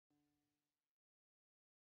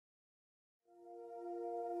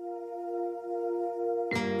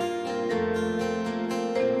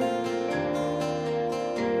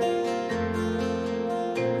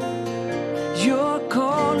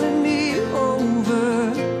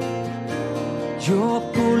You're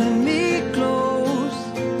pulling me close.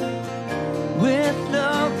 With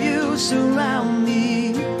love you surround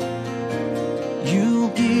me. You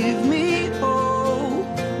give me hope.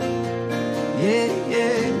 Yeah,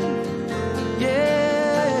 yeah,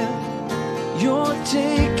 yeah. You're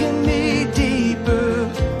taking me deeper.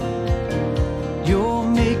 You're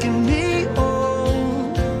making me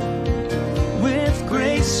whole. With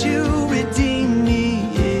grace you redeem me,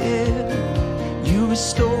 yeah. You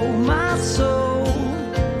restore my soul.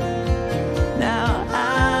 Now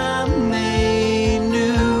I'm made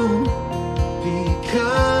new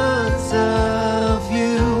because of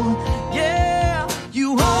you. Yeah,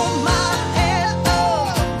 you hold my hand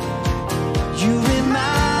up. You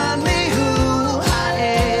remind me who I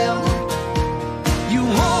am. You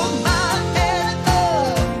hold my hand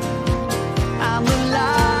up. I'm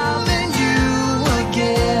alive in you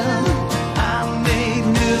again. I'm made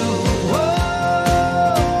new.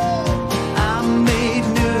 Whoa, I'm made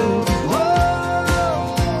new.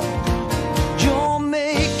 Whoa, you're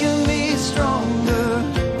making me stronger.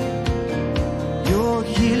 You're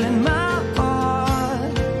healing my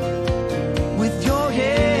heart. With your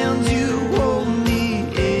hands you hold me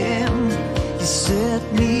in. You set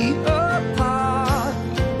me apart.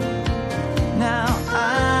 Now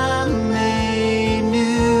I'm made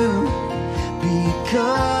new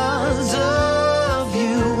because of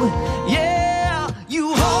you. Yeah,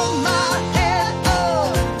 you hold my hand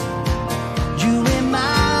up. You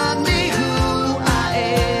remind me who I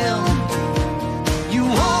am. You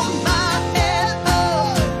hold my hand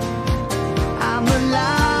up. I'm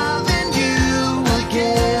alive in you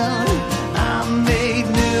again. I'm made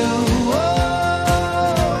new.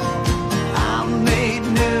 Whoa, I'm made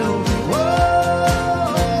new. Whoa.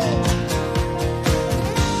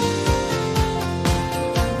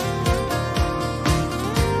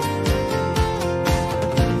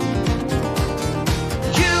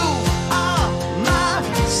 You are my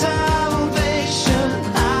salvation.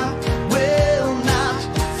 I will not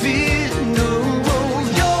fear no.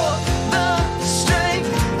 You're the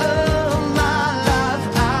strength of my life.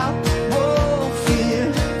 I won't fear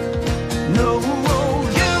no.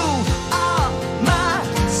 You are my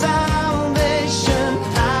salvation.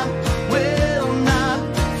 I will not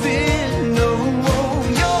fear no.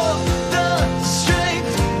 You're the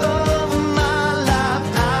strength of my life.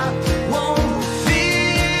 I won't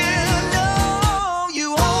fear no. You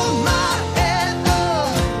hold my hand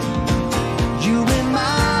up. You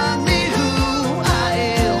remind me who I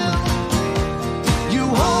am. You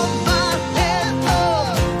hold my hand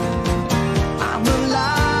up. I'm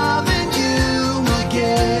alive in you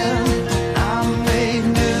again. I'm made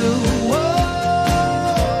new.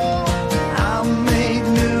 Whoa, I'm made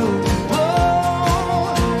new.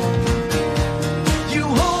 Whoa, you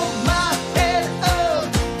hold my hand up.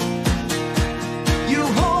 You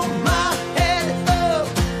hold my hand up.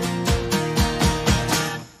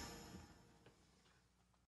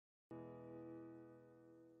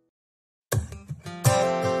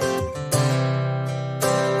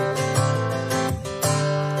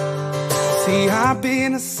 See, I've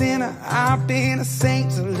been a sinner, I've been a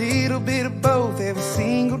saint, a little bit of both every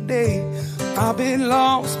single day. I've been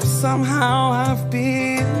lost, but somehow I've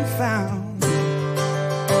been found.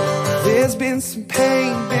 There's been some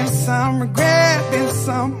pain, been some regret, been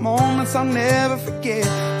some moments I'll never forget.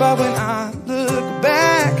 But when I look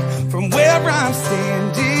back from where I'm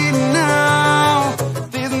standing now,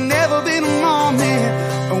 there's never been a moment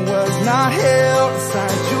I was not held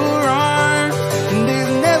inside your arms. And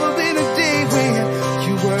there's never been a day when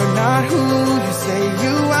you were not who you say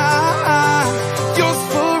you are. Yours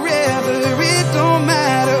forever, it don't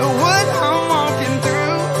matter what I'm walking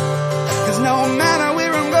through. 'Cause no matter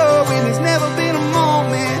where I'm going, there's never been a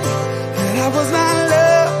moment that I was not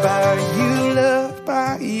loved by you, loved by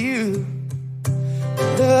you,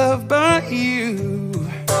 loved by you.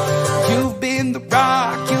 You've been the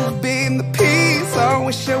rock, you've been the peace,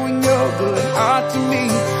 always showing your good heart to me.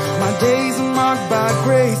 My days are marked by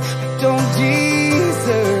grace I don't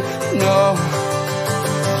deserve, no.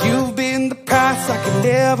 You've been the price I could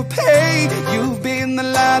never pay. You've been the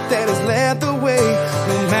light that has led the way.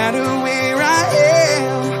 No matter where I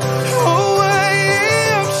am, oh, I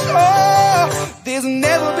am sure there's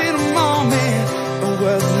never been a moment I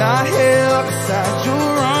was not held inside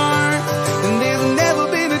your arms. And there's never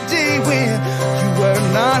been a day when you were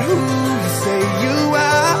not who you say you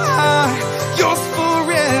are. Yours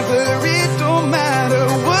forever, it don't matter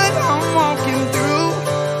what I'm walking through.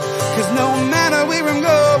 'Cause no matter where I'm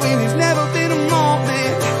going, there's never been a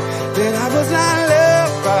moment that I was not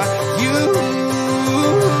loved by you.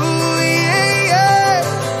 Yeah, yeah.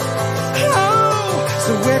 Oh,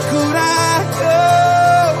 so where could I go?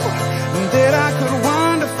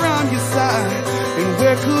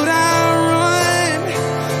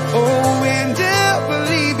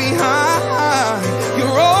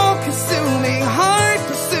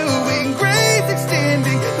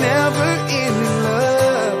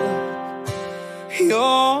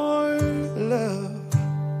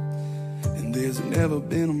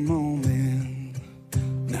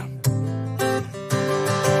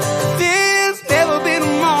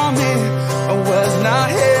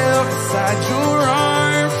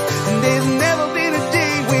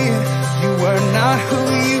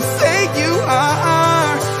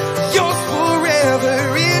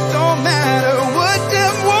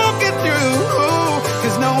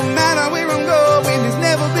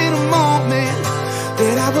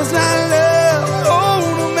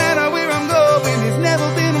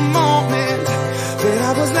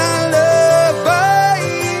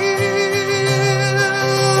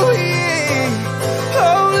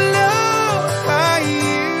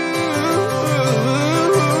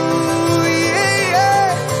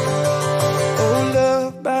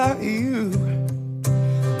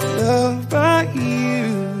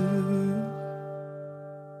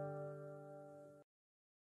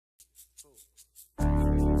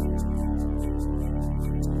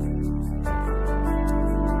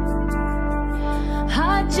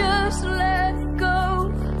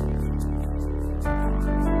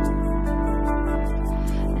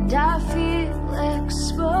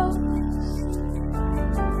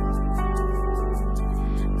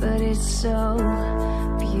 is so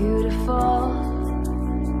beautiful,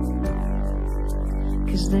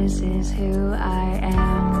 'cause this is who I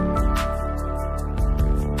am.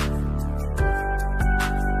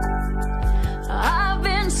 I've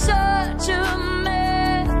been such a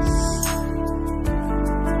mess,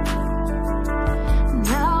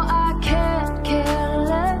 now I can't care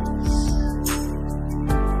less.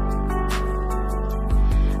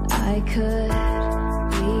 I could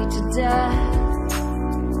bleed to death.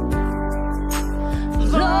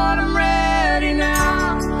 Lord, I'm ready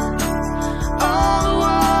now. All the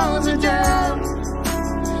walls are down.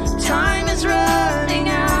 Time is running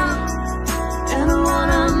out, and I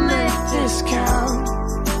wanna make this count.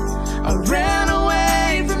 I ran away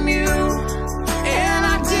from you, and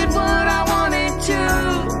I did what I wanted to,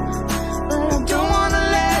 but I don't wanna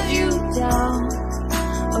let you down.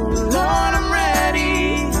 Oh Lord, I'm ready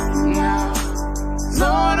now.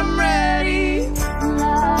 Lord, I'm ready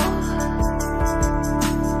now.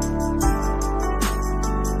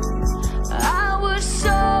 I was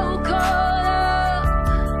so caught up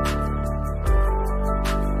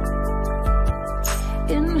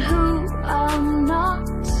in who I'm not.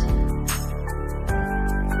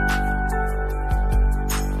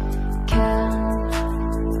 Can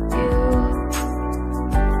you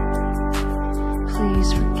please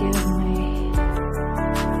forgive me?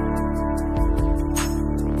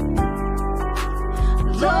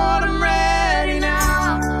 Lord, I'm ready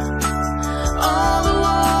now. All the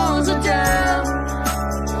walls are down.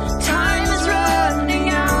 Time is running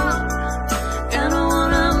out, and I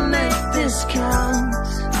wanna make this count.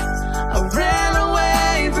 I ran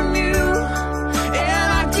away from you, and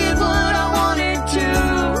I did what I wanted to,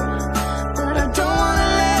 but I don't wanna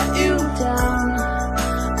let you down.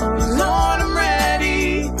 Oh Lord, I'm ready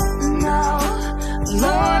now.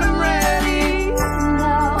 Lord, I'm ready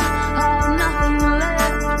now. I have nothing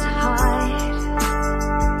left to hide.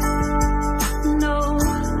 No,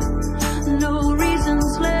 no reasons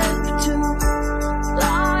left to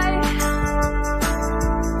lie.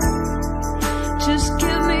 Just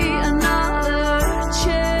give me another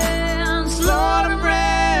chance. Lord, I'm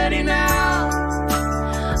ready now.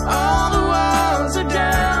 All the walls are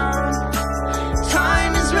down.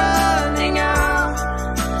 Time is running out,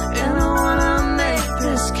 and I wanna make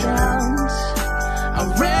this count. I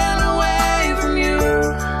ran away from you,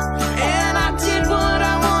 and I did what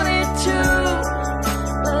I wanted to,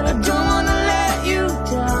 but I don't wanna let you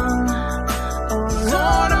down. Oh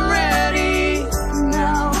Lord, I'm ready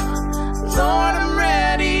now. Lord, I'm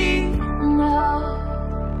ready now.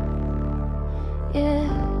 Yes,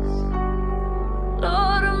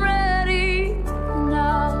 Lord, I'm ready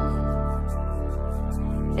now.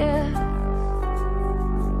 Yeah.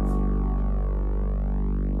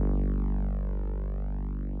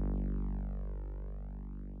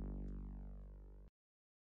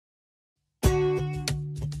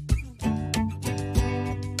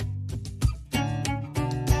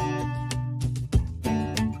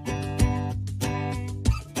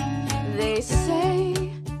 They say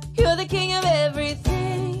you're the king of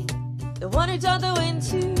everything, the one who taught the wind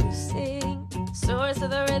to sing, source of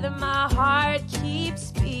the rhythm my heart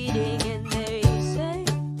keeps beating. And they say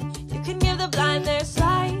you can give the blind their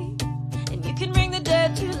sight, and you can bring the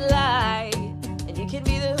dead to life, and you can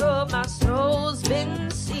be the hope my soul's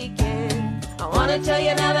been seeking. I wanna tell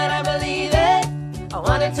you now that I believe it. I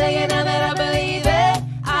wanna tell you now that I believe it.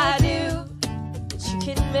 I do, that you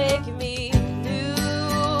can make me new.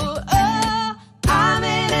 Oh, I'm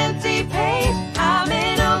an empty page, I'm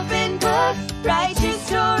an open book. Write your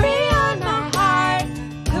story on my heart.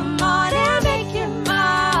 Come on and make it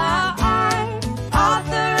mine.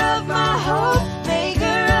 Author of my hope,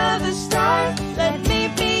 maker of the stars. Let me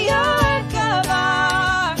be your work of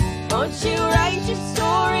art. Won't you write your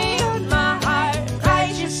story on my heart?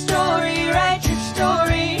 Write your story, write your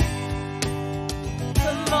story.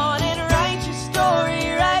 Come on and write your story,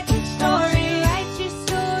 write your story. Write your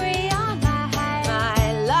story on my heart. My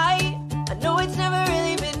light, I know it's never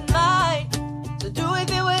really been mine, so do with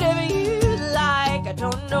it whatever you like. I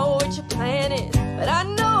don't know what your plan is, but I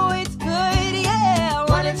know it's good, yeah. I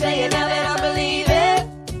wanna tell you now that I believe it.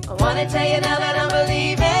 I wanna tell you now that I'm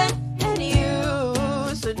believing in you,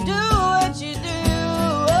 so do what you do.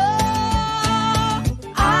 Oh,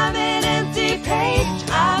 I'm an empty page,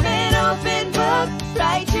 I'm an open book.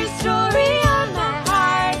 Write your story on my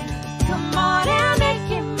heart. Come on and make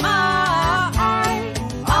it mine.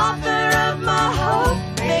 Author of my hope,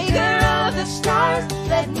 maker of the stars.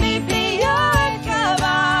 Let me be your work of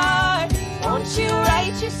art. Won't you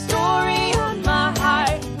write your story on my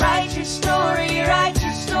heart? Write your story, write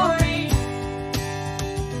your story.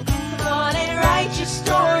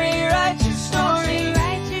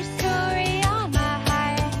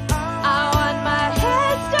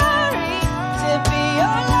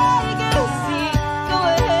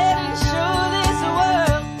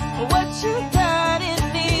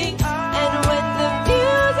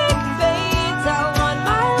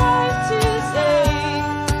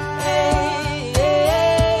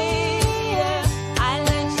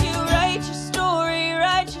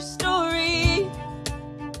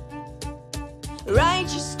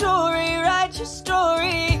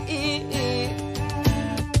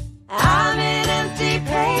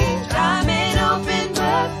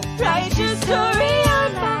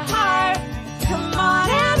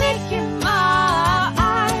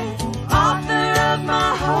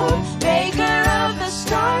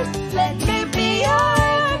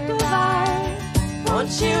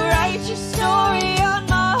 Won't you write your story on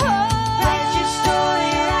my heart? Write your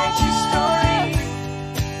story, write your story.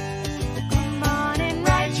 Come on and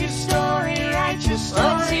write your story, write your story.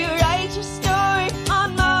 Won't you write your story on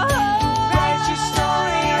my heart? Write your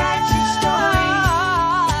story, write your story.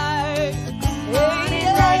 Come on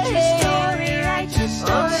and write your story, write your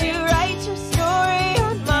story. Won't you write your story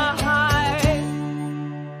on my heart?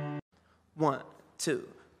 1, 2,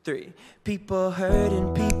 3. People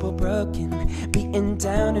hurting, people broken, beaten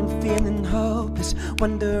down and feeling hopeless.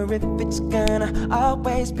 Wonder if it's gonna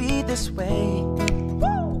always be this way.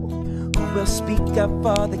 Who will speak up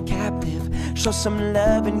for the captive, show some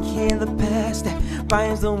love and heal the past that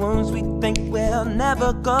binds the wounds we think will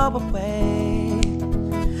never go away?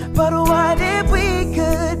 But what if we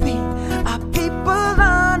could be a people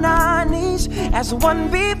on our knees as one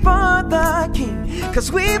before the King?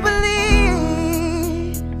 'Cause we believe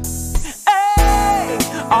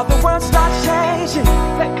all the world starts changing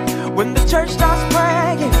when the church starts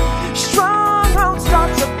praying. Strongholds start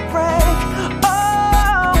to break.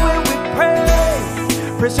 Oh, when we pray,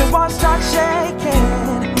 prison walls start shaking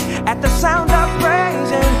at the sound of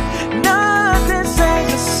praising. Nothing stays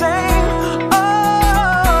the same.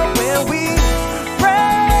 Oh, when we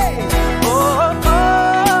pray. Oh,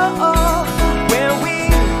 oh, oh. When we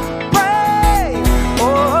pray.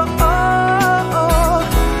 Oh, oh, oh.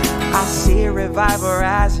 I see revival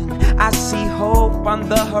rising, I see hope on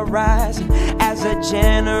the horizon as a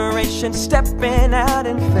generation stepping out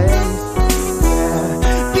in faith.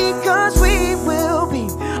 Yeah. Because we will be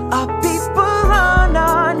a people on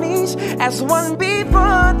our knees as one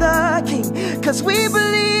before the King. 'Cause we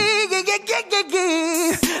believe,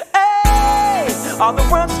 hey, all the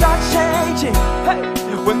world starts changing, hey,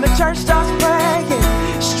 when the church starts praying.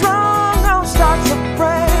 Strongholds start to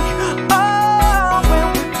break. Oh, when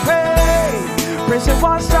we pray, prison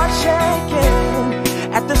walls start shaking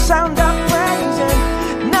at the sound of praising.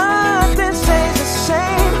 Nothing stays the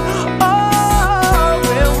same. Oh,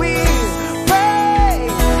 when we pray.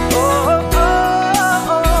 Oh,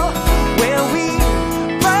 oh, oh. When we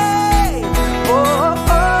pray. Oh,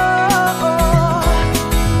 oh, oh.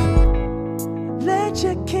 Let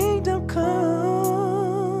your kingdom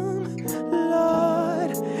come,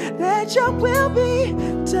 Lord. Let your will be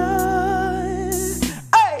done.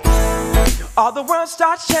 All the world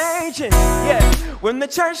starts changing, yeah, when the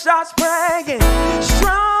church starts praying.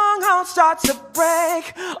 Strongholds start to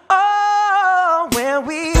break. Oh, when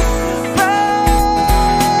we pray,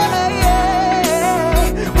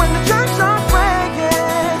 when the church starts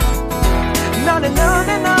praying. No, no, no,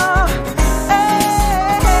 no, no.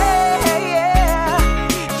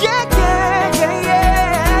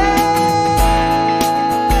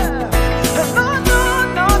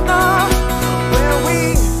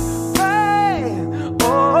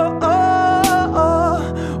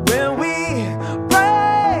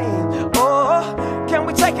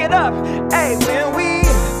 Up, hey, when we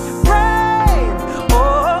pray,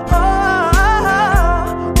 oh,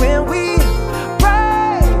 oh, when we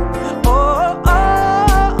pray, oh,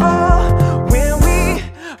 oh, when we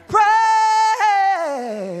pray.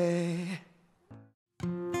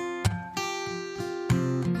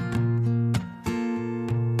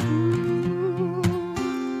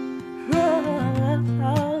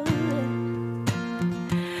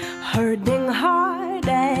 Hurting heart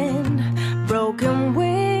and broken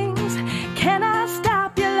wings. Can I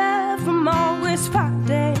stop your love from always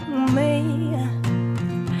finding me?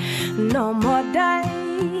 No more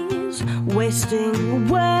days wasting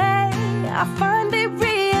away. I finally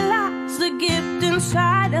realize the gift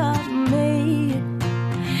inside of me.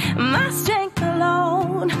 My strength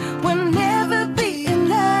alone will never be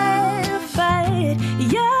enough. But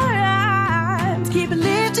your arms keep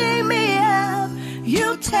lifting me up.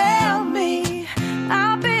 You tell me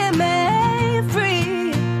I'll be made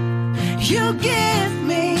free. You give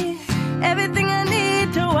me everything I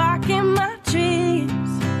need to walk in my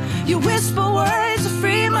dreams. You whisper words to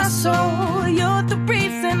free my soul. You're the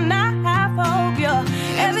reason I have hope. You're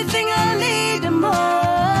everything I need and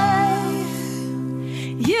more.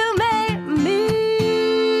 You made me.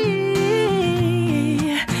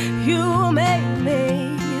 You made me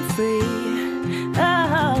free.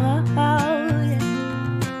 Oh, yeah.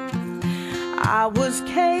 I was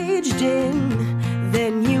caged in,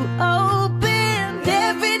 then you opened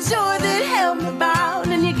every door that held me bound,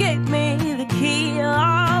 and you gave me the key.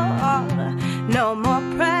 Oh, no more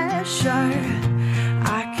pressure,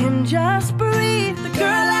 I can just breathe. The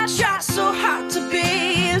girl I try so hard to be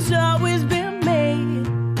has always been me.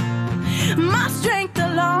 My strength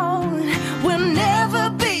alone will never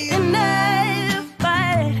be enough,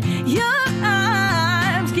 but your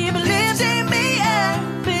arms keep lifting me up.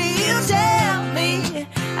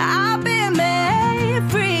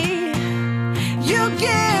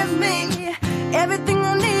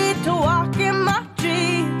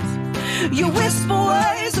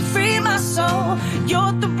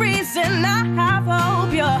 reason I have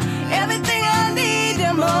hope. You're everything I need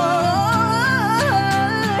and more.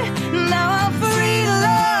 Now I'm free to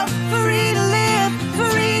love, free to live,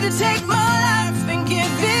 free to take my life and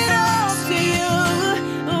give it all to you.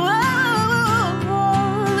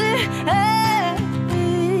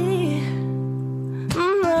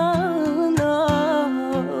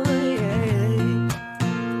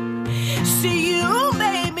 See, you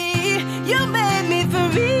made me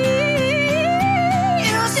free.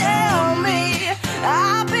 You tell me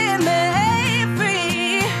I've been made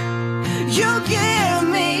free. You give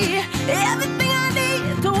me everything I need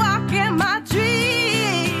to walk in my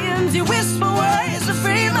dreams. You whisper words to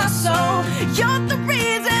free my soul. You're the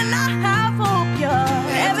reason I have hope. You're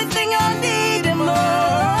everything I need and more.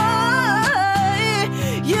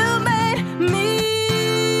 You made me.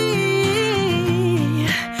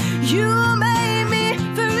 You made me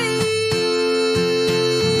free.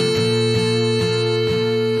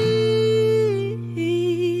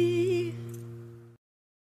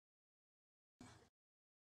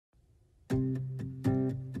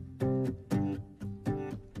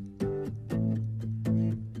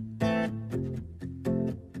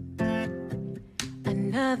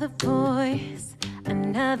 Another voice,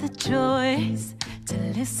 another choice to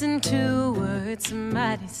listen to words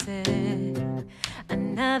somebody said.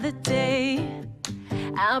 Another day,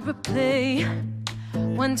 I'll replay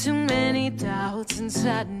one too many doubts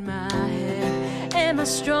inside my head. Am I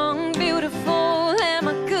strong, beautiful? Am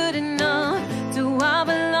I good enough? Do I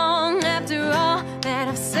belong after all that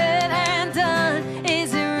I've said and done?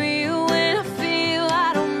 Is it real when I feel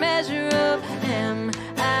I don't measure up? Am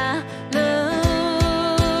I loved?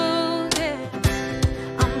 Yeah.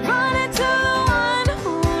 I'm running to the one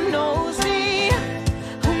who knows me,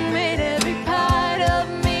 who made every part of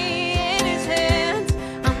me in his hands.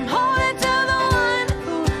 I'm holding to the one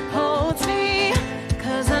who holds me,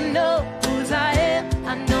 'cause I know whose I am,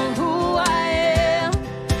 I know who I am.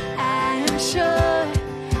 I am sure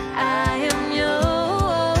I am yours.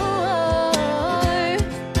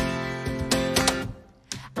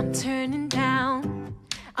 I'm turning down,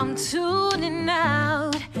 I'm tuning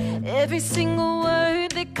out every single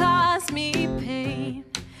word that caused me pain.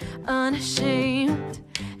 Unashamed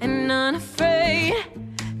and unafraid,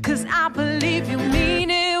 'cause I believe you mean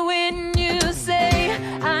it when you say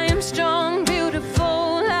I am strong,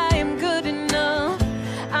 beautiful, I am good enough.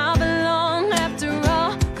 I belong after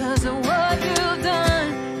all 'cause of what you've done.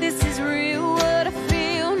 This is real, what I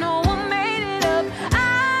feel, no one made it up. I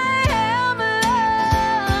am loved.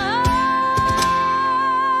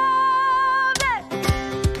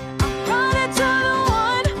 I'm running to the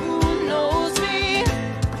one who knows me,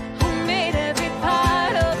 who made every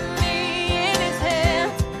part of me in his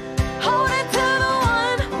hands. Holding to the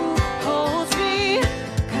one who holds me,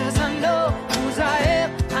 'cause I know whose I am,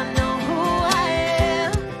 I know who I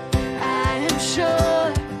am. I am sure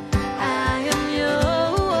I am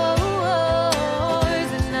yours,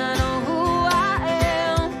 and I know who I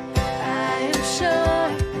am. I am sure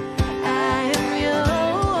I am yours.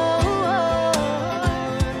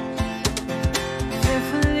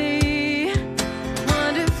 Fearfully,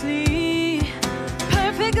 wonderfully,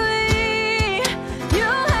 perfectly, you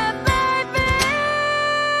have made me.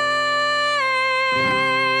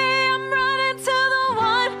 I'm running to the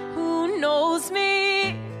one who knows me.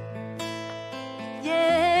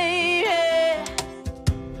 Yeah, yeah.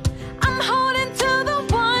 I'm holding to the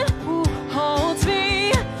one who holds me.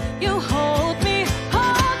 You hold me,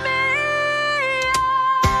 hold me.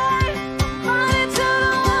 I'm running to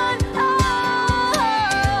the one,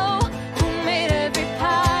 who made every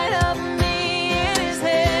part of me in his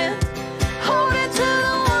hands. Holding to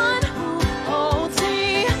the one who holds me,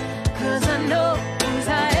 'cause I know whose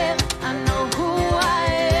I am, I know who I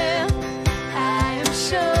am. I am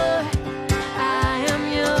sure I am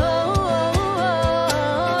yours,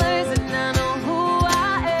 and I know who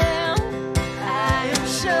I am. I am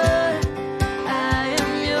sure I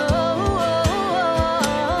am yours,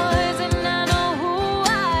 and I know who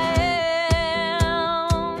I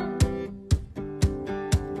am.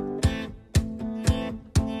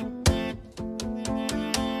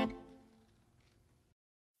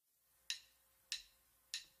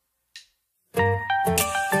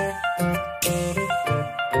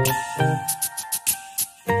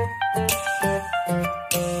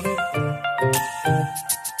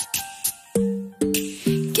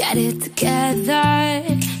 Get it together,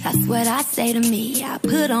 that's what I say to me. I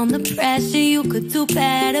put on the pressure, you could do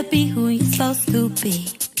better, be who you're supposed to be.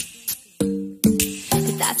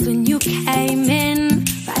 But that's when you came in,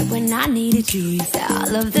 right when I needed you. You said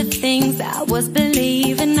all of the things I was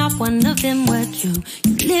believing, not one of them were true.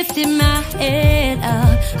 You lifted my head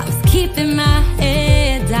up, I was keeping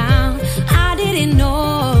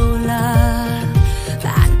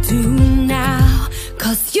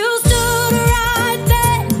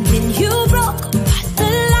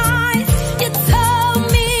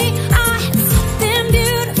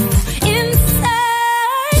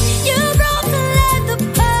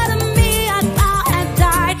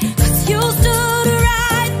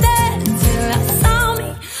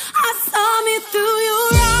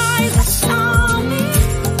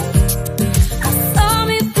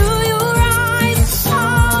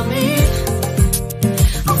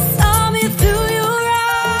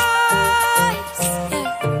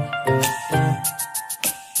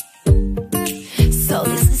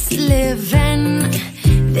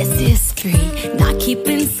this history. Not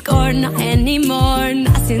keeping score, not anymore.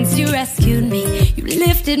 Not since you rescued me. You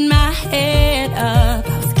lifted my head up.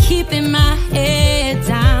 I was keeping my head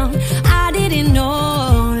down. I didn't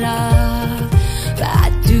know love, but I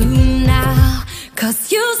do now.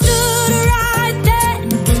 'Cause you stood right there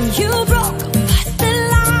and you broke apart the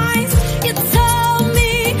lines. You told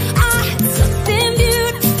me I had something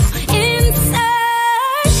beautiful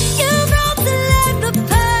inside. You brought to life the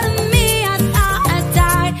part of me I thought I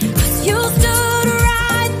died. 'Cause you stood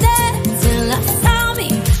right there till I saw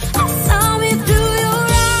me through your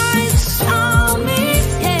eyes. Saw me,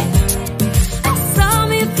 yeah. I saw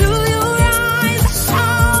me through your eyes.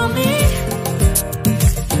 Saw me.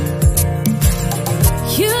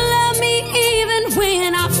 You love me even when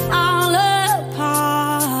I fall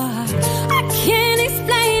apart. I can't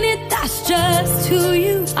explain it, that's just who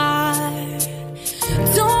you are.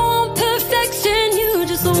 Don't want perfection, you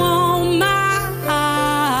just want my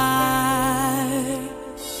heart.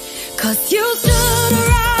 'Cause you stood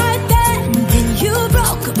right there and then you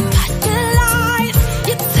broke apart the lies.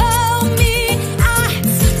 You told me I had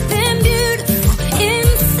something beautiful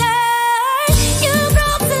inside. You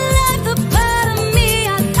brought to life the part of me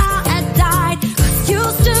I thought I died. 'Cause you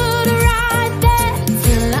stood right there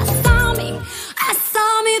till I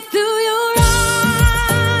saw me through your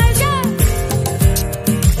eyes. Yeah.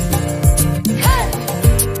 Hey.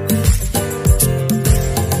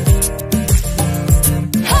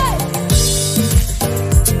 Hey.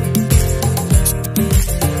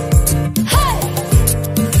 Hey.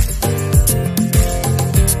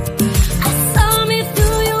 I saw me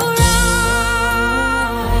through your eyes.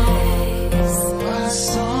 I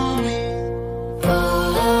saw me.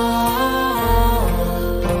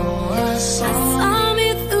 I saw me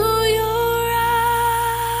through your eyes.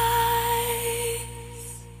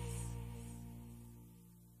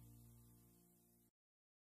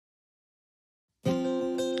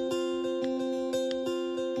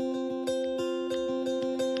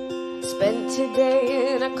 Spent today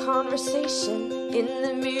in a conversation in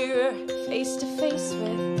the mirror, face to face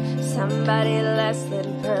with somebody less than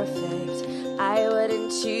perfect. I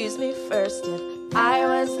wouldn't choose me first if I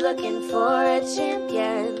was looking for a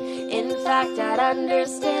champion. In fact, I'd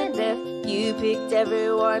understand if you picked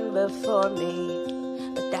everyone before me.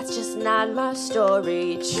 But that's just not my story.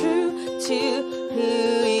 True to who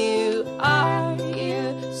you are, you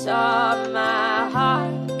saw my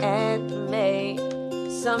heart and made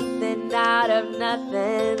something out of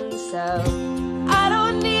nothing. So I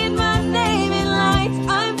don't need my name in lights.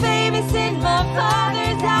 I'm famous in my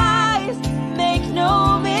Father's eyes. Make no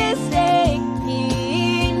mistake,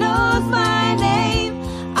 He knows my name.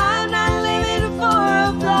 I'm not living for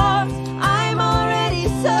applause. I'm already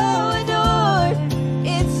so adored.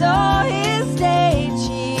 It's all His stage.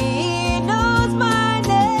 He knows my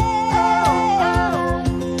name.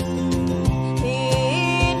 He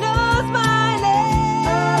knows my name.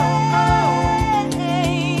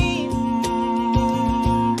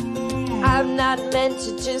 I'm not meant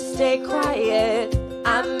to just stay quiet.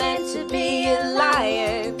 I'm meant to be a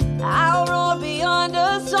lion. I'll roar beyond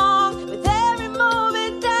a song with every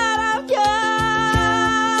moment that I've got.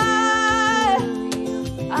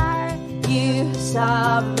 You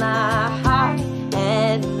saw my heart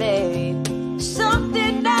and made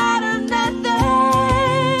something out of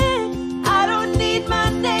nothing. I don't need my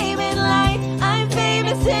name in lights. I'm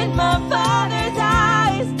famous in my Father's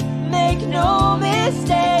eyes. Make no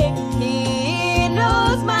mistake, He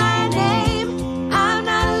knows my name. I'm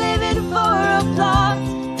not living for applause.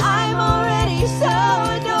 I'm already so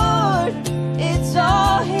adored. It's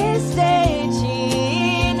all His stage.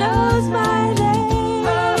 He knows my name.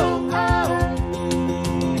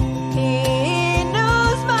 He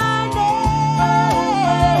knows my name.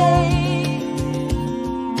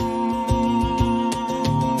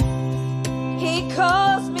 He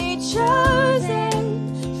calls me chosen,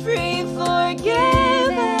 free,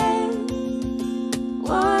 forgiven,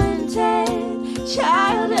 wanted,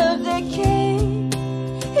 child of the King,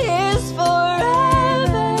 His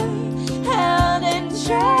forever, held and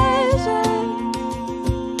treasured.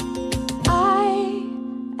 I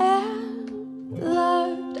am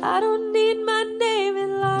loved. I don't need my name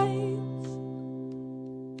in lights,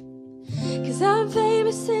 'cause I'm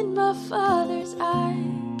famous in my Father's eyes.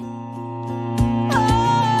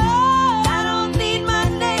 I don't need my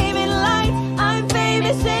name in lights. I'm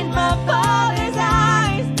famous in my Father's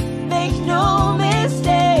eyes. Make no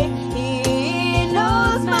mistake, He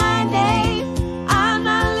knows my name. I'm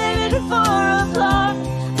not living for applause.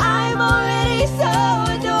 I'm already so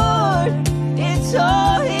adored. It's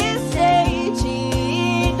all His stage. He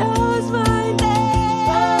knows my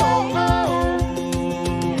name.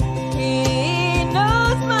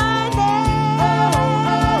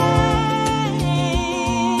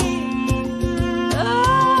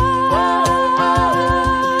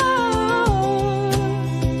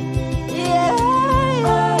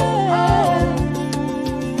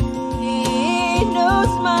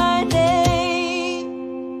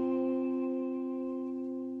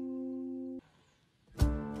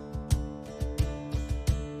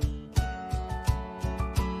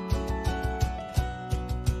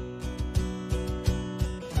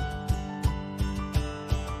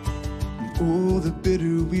 Oh, the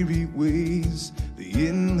bitter, weary ways, the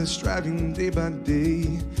endless striving day by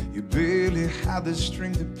day. You barely have the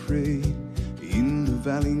strength to pray in the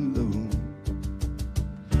valley low.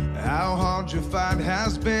 How hard your fight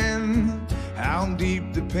has been, how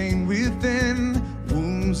deep the pain within.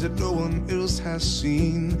 Wounds that no one else has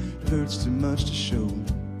seen, hurts too much to show.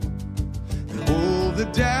 And all the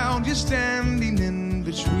doubt you're standing in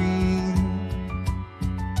between,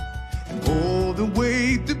 and all the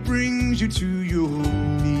weight that brings you to your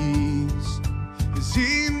knees. 'Cause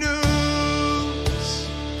he knows,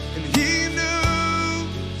 and he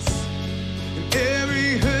knows, and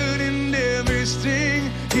every hurt and every sting,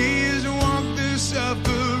 he has walked the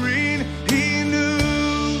suffering. He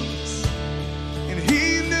knows, and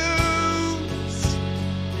he knows.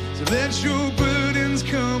 So let your burdens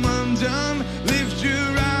come undone. Lift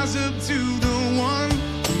your eyes up to the one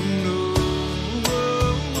who knows.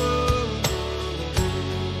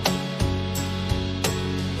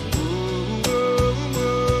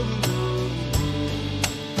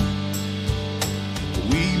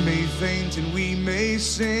 We may faint and we may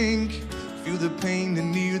sink, feel the pain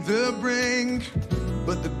and near the brink,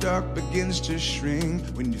 but the dark begins to shrink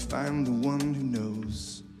when you find the one who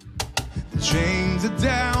knows. The chains of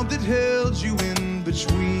doubt that held you in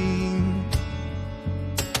between,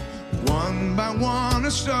 one by one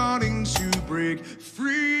are starting to break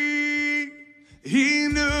free. He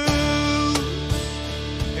knows,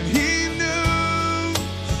 and he knows,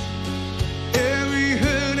 every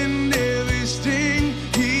hurt and every sting.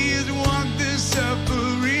 He has walked the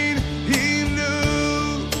suffering. He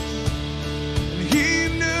knows, and he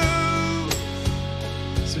knows.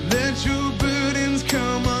 So let your burdens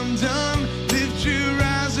come undone. Lift your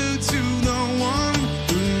eyes up to the one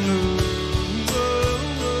who knows.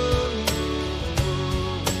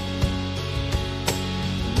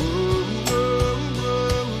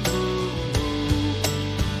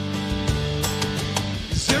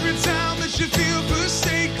 Every time that you feel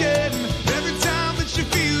forsaken, every time that you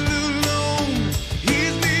feel alone,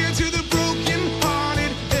 he's near to the broken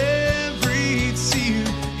hearted. Every tear,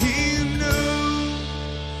 he knows,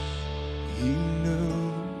 he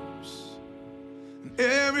knows. And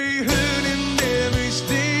every hurt and every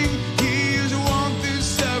sting, he has walked the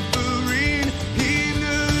suffering. He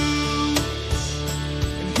knows,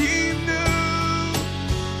 and he knows.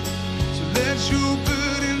 So let your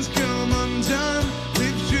burdens come undone.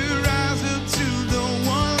 Lift your eyes up to the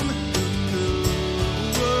one who knows.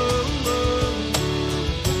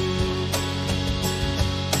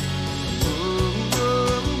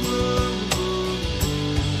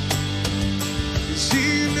 'Cause he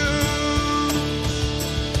knows,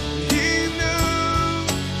 he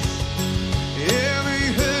knows, every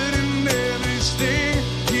hurt and every sting.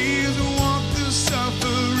 He has walked the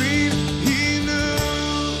suffering. He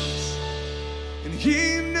knows, and he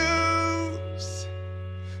knows.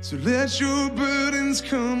 So let your burdens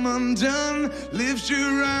come undone. Lift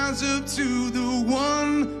your eyes up to the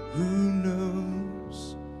one who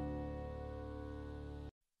knows.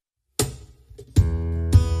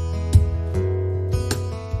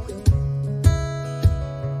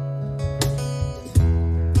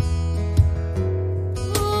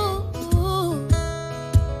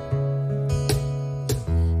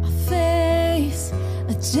 I face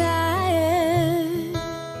a giant,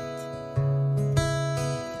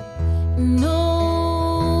 and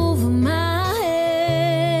over my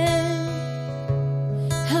head,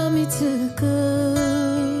 help me to the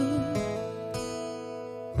good.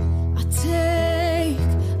 I take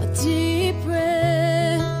a deep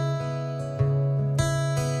breath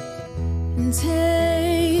and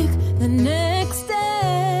take the next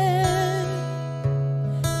step.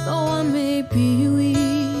 Though I may be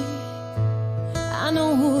weak, I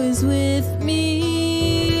know who is with me.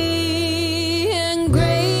 And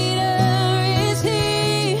greater is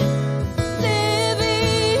he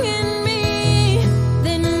living in me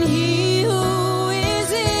than he who is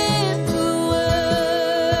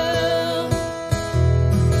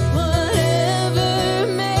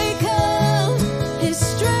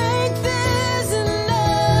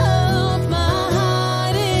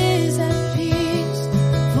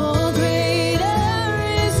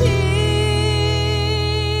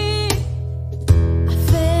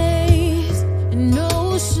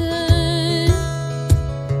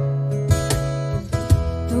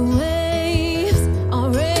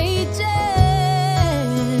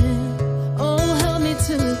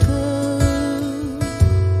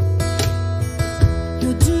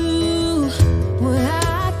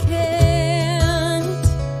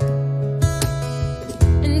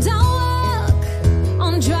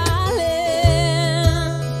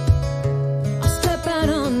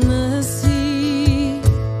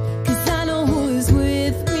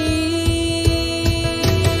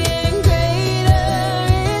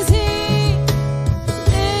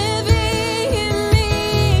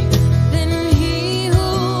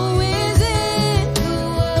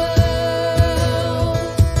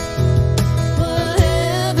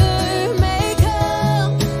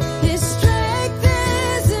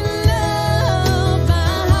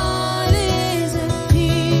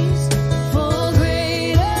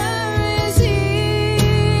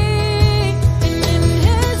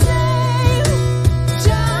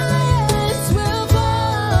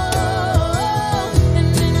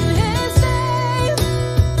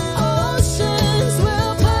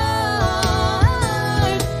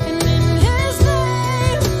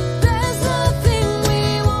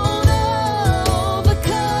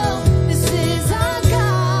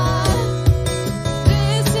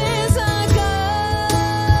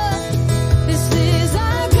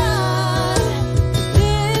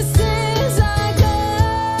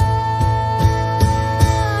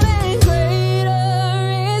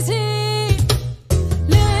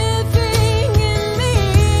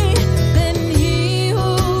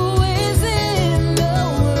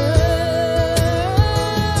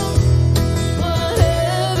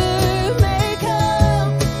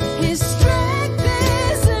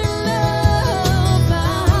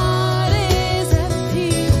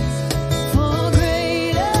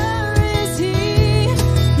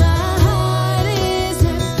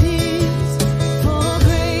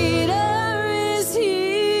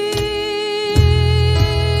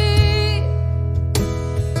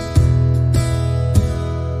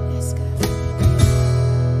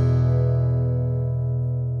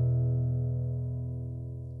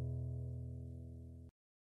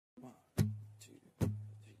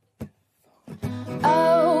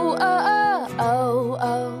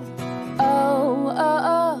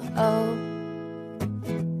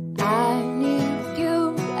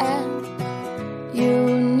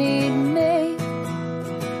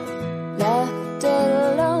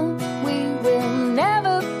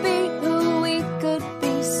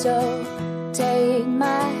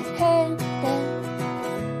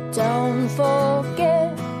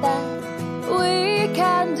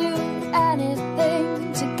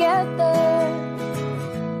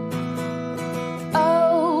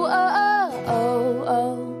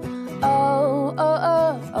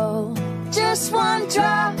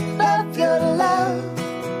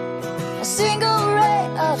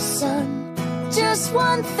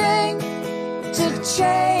thing to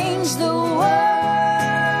change the world.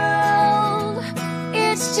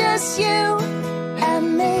 It's just you and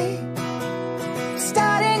me,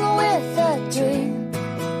 starting with a dream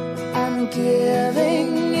and giving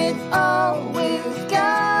it all we've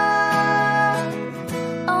got.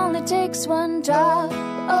 Only takes one drop,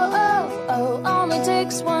 oh, oh, oh. Only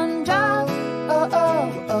takes one drop, oh,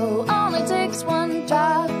 oh, oh. Only takes one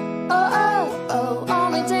drop, oh, oh, oh.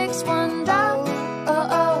 Only takes one drop, oh,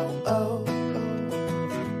 oh, oh.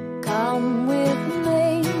 Come with me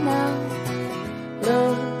now,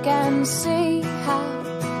 look and see how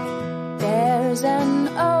there's an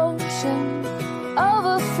ocean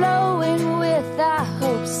overflowing with our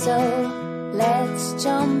hope. So let's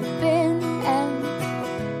jump in and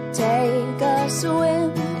take a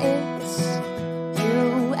swim. It's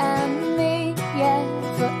you and me, yeah,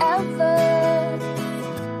 forever.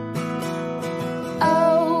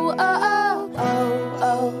 Oh, oh, oh, oh,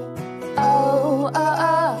 oh, oh, oh,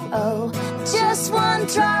 oh, oh. Just one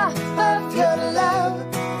drop of your love,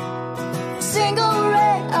 single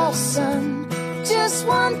ray of sun, just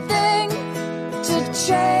one thing to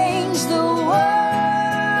change the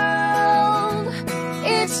world.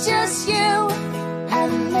 It's just you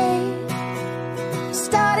and me,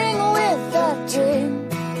 starting with a dream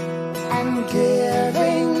and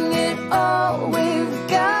giving it all we've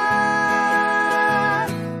got.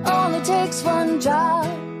 Only takes one drop,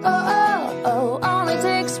 oh, oh, oh. Only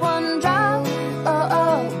takes one drop, oh,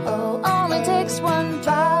 oh, oh. Only takes one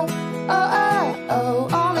drop, oh, oh, oh.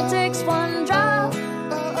 Only takes one drop,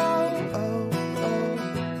 oh, oh, oh, oh.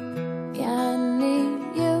 Yeah, I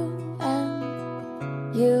need you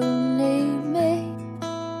and you need me.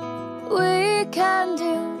 We can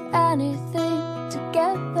do anything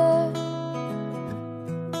together.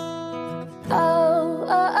 Oh,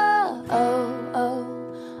 oh, oh, oh, oh,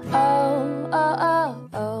 oh, oh, oh,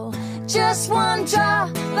 oh. Just one drop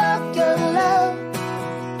of your love,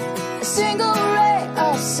 a single ray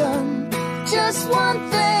of sun, just one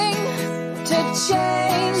thing to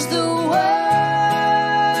change the world.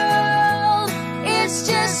 It's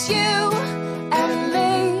just you and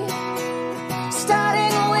me,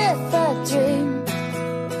 starting with a dream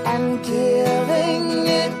and giving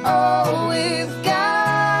it all we've got.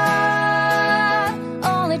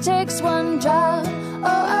 Only takes one drop, oh,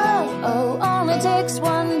 oh, oh. Only takes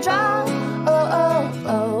one drop, oh, oh,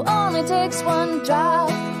 oh. Only takes one drop,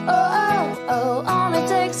 oh, oh, oh. Only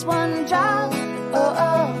takes one drop, oh,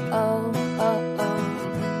 oh, oh, oh, oh.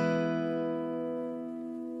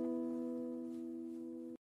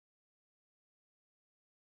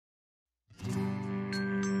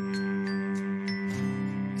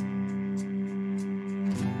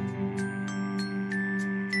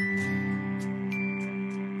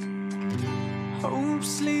 Hope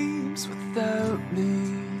sleeps without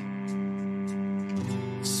me.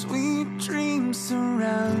 Sweet dreams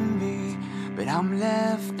surround me, but I'm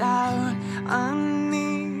left out. I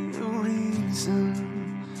need a reason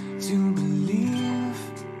to believe,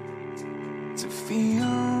 to feel.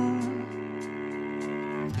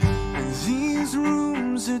 And these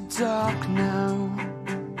rooms are dark now,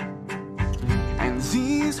 and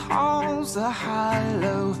these halls are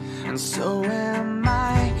hollow, and so am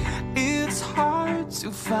I. It's hard to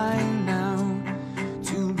find now,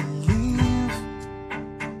 to believe,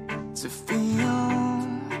 to feel.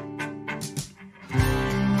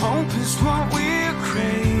 Hope is what we're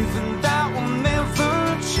craving, that will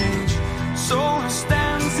never change. So it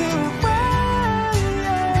stands in way.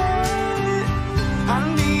 I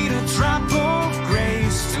need a drop of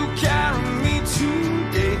grace to carry me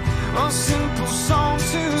today, a simple song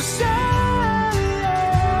to say.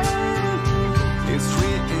 It's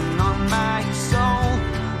written on my soul,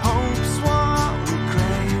 hope's what we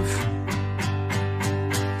crave.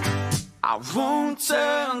 I won't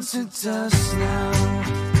turn to dust now.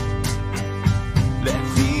 Let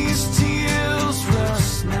these tears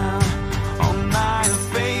rust now on my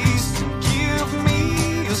face to give me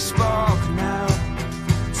a spark now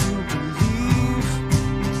to believe,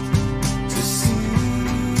 to see.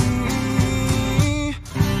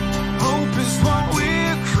 Hope is what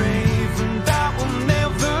we're craving, that will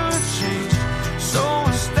never change. So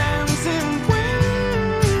it stands in way.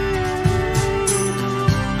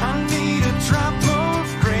 I need a drop of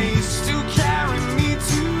grace to carry me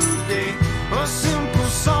today, a simple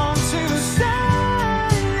song.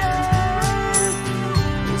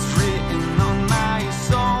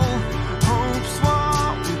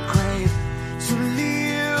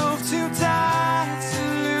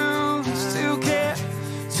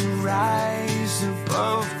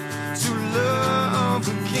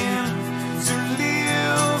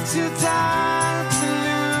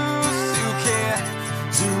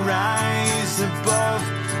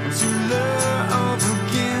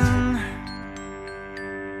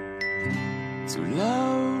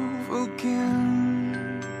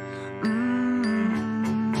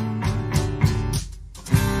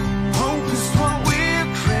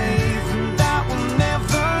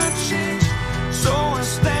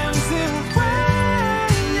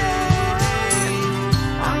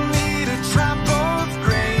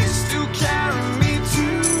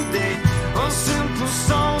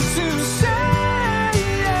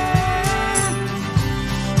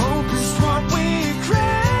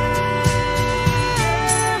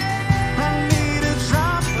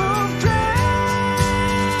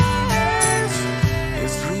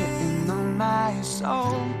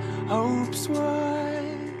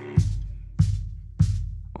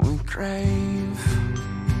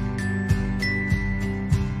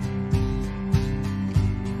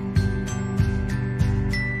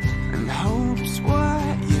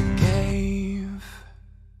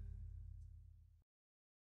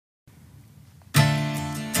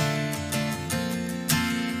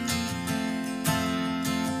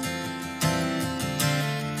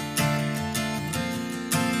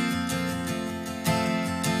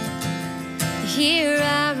 Here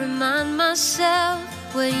I remind myself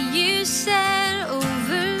what you said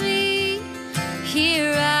over me.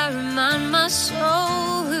 Here I remind my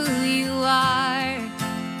soul who you are.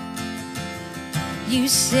 You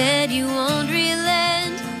said you won't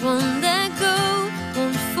relent, won't let go,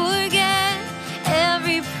 won't forget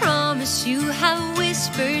every promise you have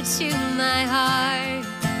whispered to my heart.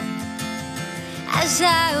 As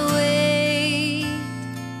I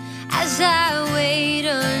wait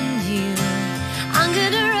on you, I'm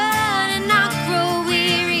gonna run and not grow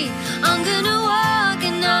weary. I'm gonna walk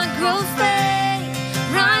and not grow faint.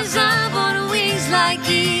 Rise up on wings like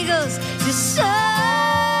eagles to soar.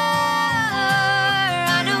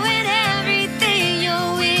 I know in everything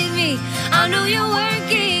you're with me. I know you're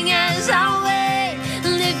working as I wait.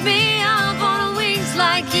 Lift me up on wings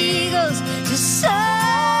like eagles to soar.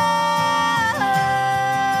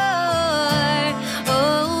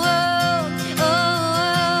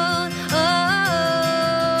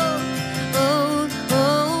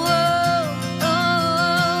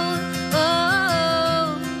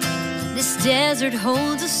 Desert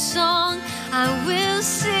holds a song I will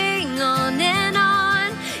sing on and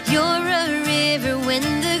on. You're a river when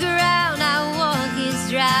the ground I walk is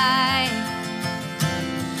dry.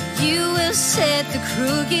 You will set the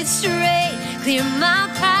crooked straight, clear my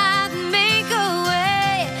path, make a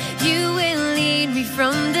way. You will lead me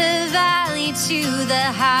from the valley to the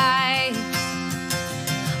heights.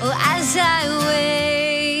 Oh, as I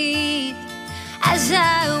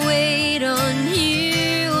wait on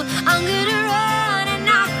you, I'm gonna run and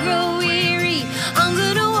not grow weary. I'm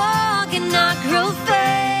gonna walk and not grow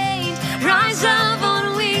faint. Rise up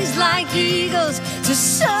on wings like eagles to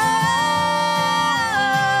soar.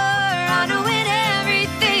 I know in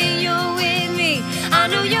everything you're with me. I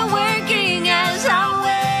know you're working as I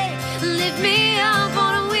wait. Lift me up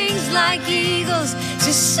on wings like eagles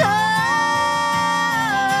to soar.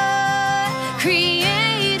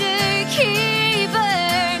 Creator, keeper,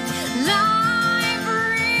 life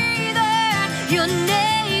breather, your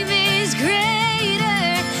name is greater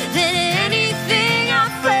than anything I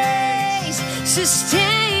face.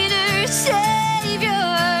 Sustainer,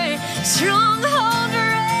 savior, stronghold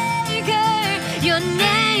breaker, your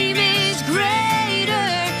name is greater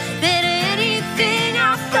than anything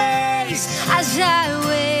I face. As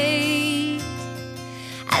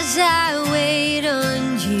I wait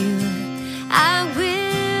on you, I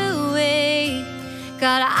will wait.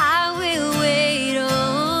 God, I will wait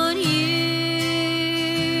on you.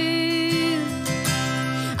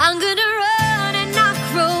 I'm gonna run and not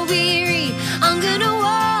grow weary. I'm gonna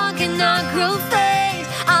walk and not grow faint.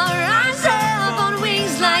 I'll rise up on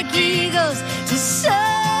wings like eagles to soar.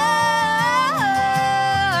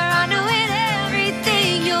 I know in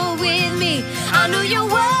everything you're with me. I know you're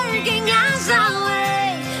working as I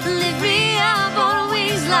wait. Lift me up on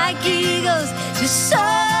wings like eagles to soar.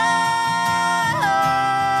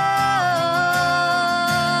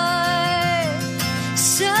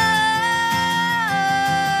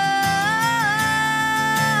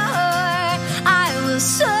 I will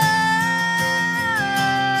soar.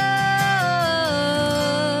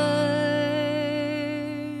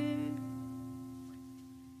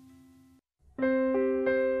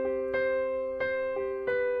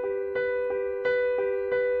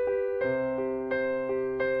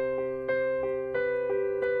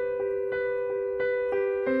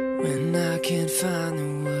 When I can't find the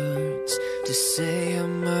words to say how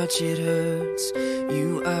much it hurts,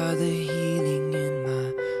 you are the healing in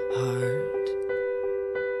my heart.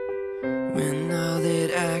 When all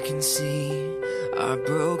that I can see are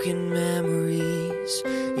broken memories,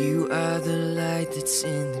 you are the light that's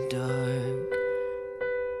in the dark.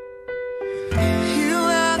 You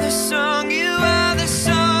are the song, you are the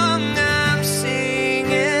song I'm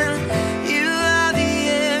singing. You are the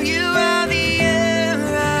air, you are the air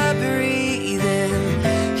I breathe in.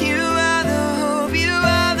 You are the hope, you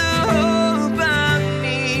are the hope I'm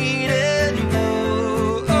needing.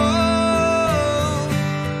 Oh, oh,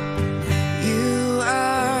 you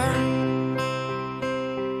are.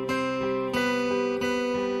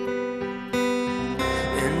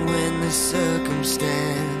 And when the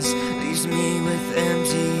circumstance leaves me with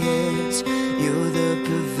empty hands, you're the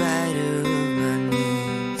provider of my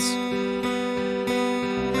needs.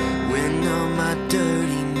 When all my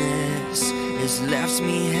dirtiness has left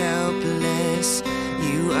me helpless,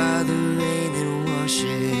 you are the rain that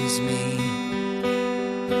washes me.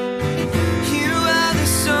 You are the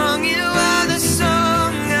song, you are the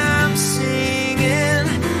song I'm singing.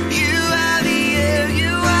 You are the air,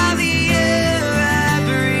 you are the air I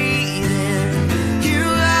breathe in. You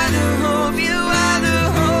are the hope, you are the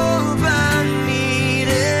hope I'm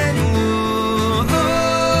needing. Whoa,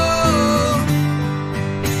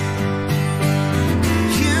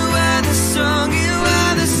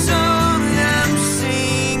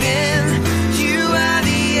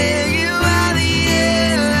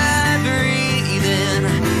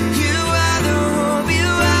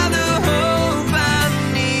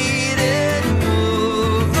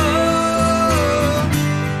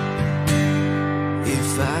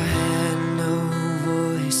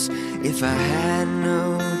 If I had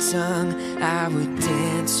no tongue, I would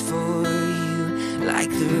dance for you like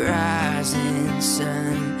the rising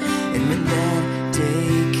sun. And when that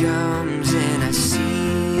day comes and I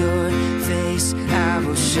see your face, I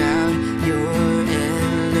will shout your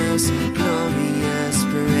endless, glorious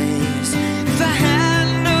praise. If I had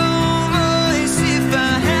no voice, if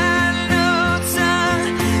I had no tongue,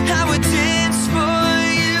 I would dance for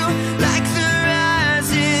you like the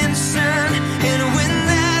rising sun. And when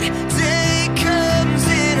that day comes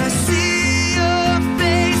and I see your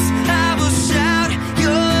face, I will shout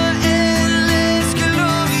your endless,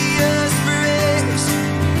 glorious praise.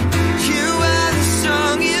 You are the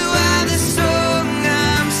song, you are the song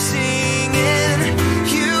I'm singing.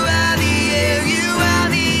 You are the air, you are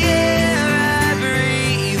the air I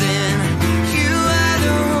breathe in. You are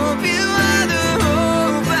the hope, you are the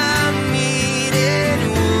hope I'm needing.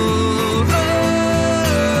 Whoa, oh.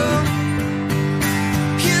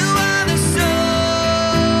 You are the song,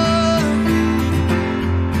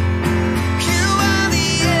 you are the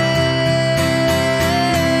air,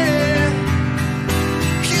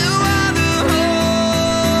 you are the hope,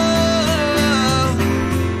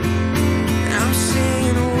 and I'm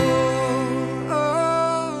saying, whoa, oh.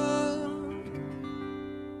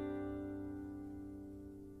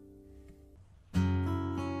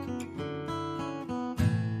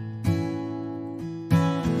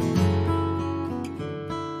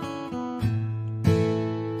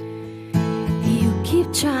 You keep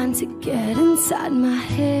trying to get inside my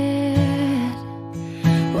head,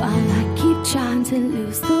 while I keep trying to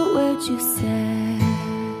lose the words you said.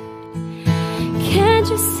 Can't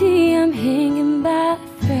you see I'm hanging by a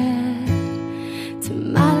thread to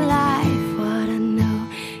my life? What I know,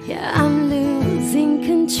 yeah, I'm losing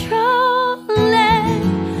control. And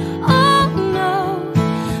oh no,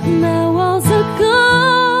 my walls are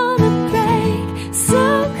gonna break so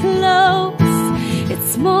close.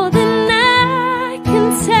 It's more than I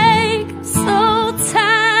can take. I'm so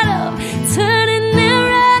tired of turning and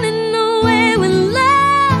running away when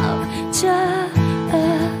love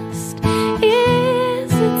just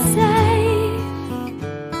isn't safe.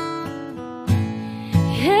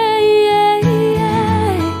 Yeah, yeah,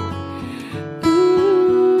 yeah.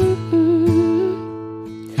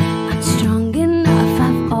 I'm strong enough,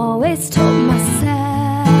 I've always told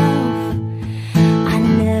myself I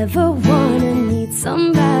never wanna need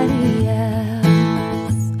somebody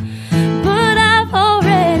else. But I've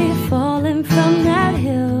already fallen from that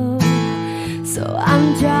hill, so I'm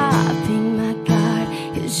dropping my guard.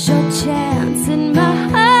 Here's your chance in my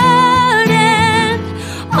heart. And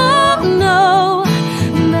oh no,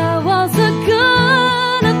 my walls are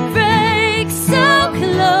gonna break so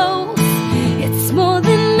close. It's more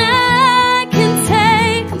than I can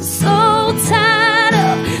take. I'm so tired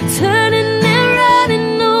of turning and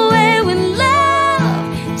running away when love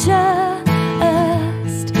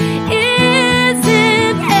just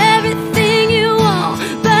isn't everything you want,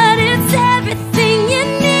 but it's everything you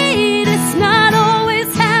need. It's not always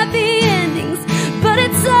happy endings, but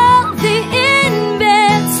it's all the in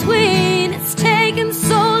between. It's taken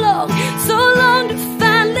so long to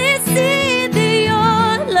finally see that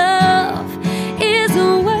your love is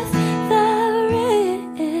worth the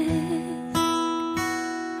risk.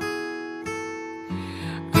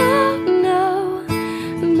 Oh no,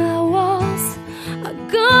 my walls are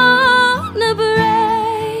gonna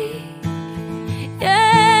break.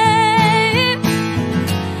 Yeah.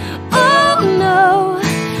 Oh no,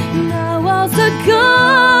 my walls are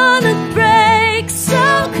gonna break so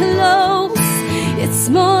close. It's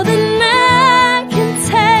more than I can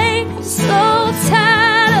take. I'm so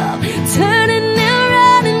tired of turning and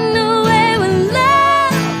running away when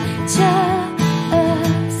love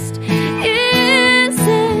just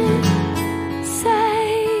isn't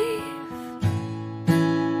safe.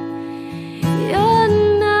 You're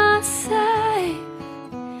not safe,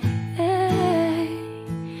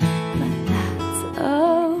 but that's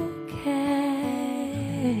okay.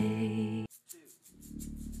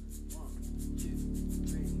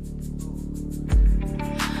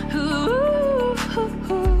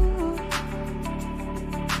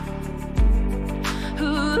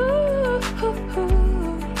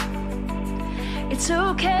 It's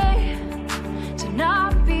okay to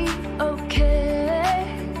not be okay.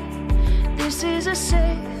 This is a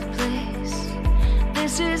safe place.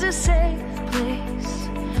 This is a safe place.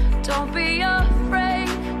 Don't be afraid.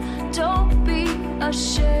 Don't be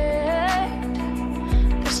ashamed.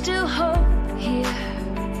 There's still hope here.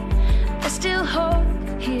 There's still hope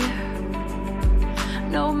here.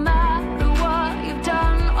 No matter what you've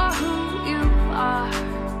done or who you are,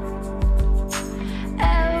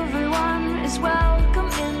 everyone is welcome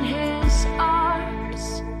in here.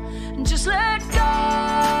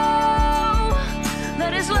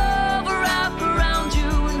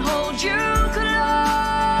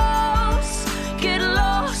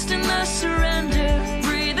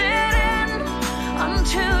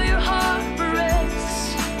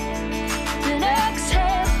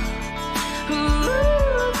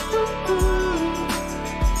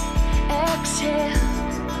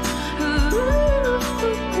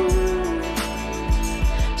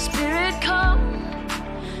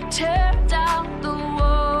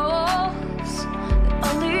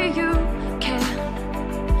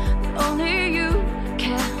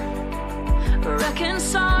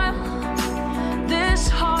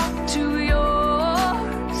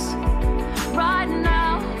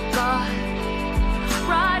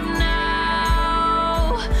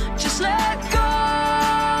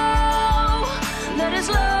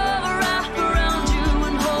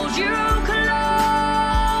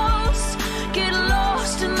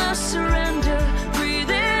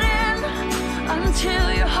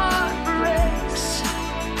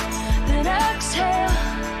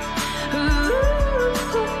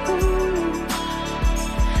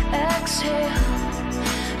 exhale.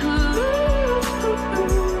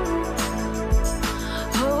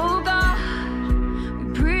 Oh God, we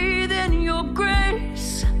breathe in your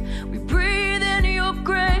grace. We breathe in your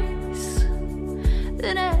grace.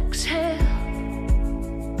 Then exhale.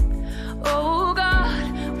 Oh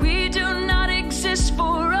God, we do not exist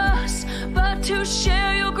for us, but to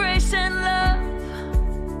share your grace and love.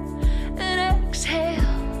 And exhale.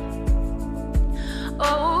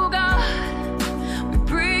 Oh God, we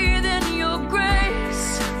breathe in your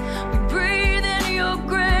grace. We breathe in your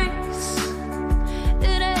grace.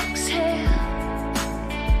 And exhale.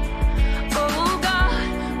 Oh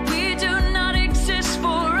God, we do not exist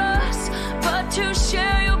for us, but to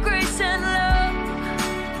share your grace and love.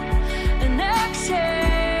 And exhale.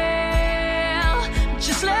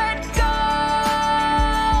 Just let go.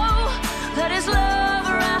 Let his love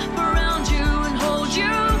wrap around you and hold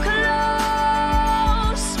you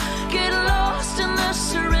close. Get lost in the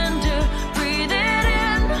surrender. Breathe it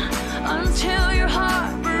in until your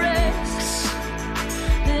heart breaks.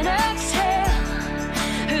 Then exhale.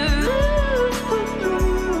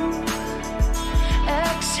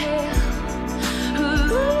 Exhale.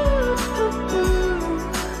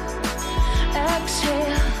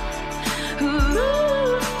 Exhale.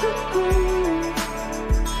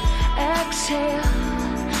 Exhale.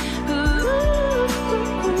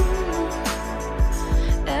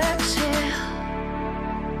 Exhale.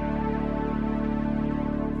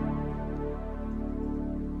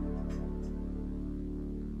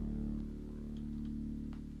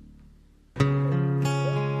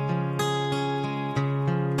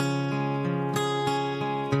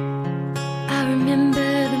 I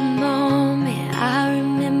remember the moment, I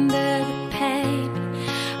remember the pain.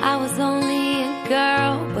 I was only a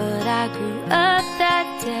girl, but I grew up that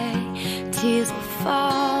day. Tears were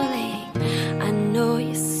falling, I know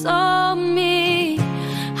you saw me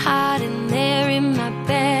hiding there in my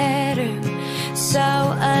bedroom, so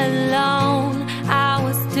alone. I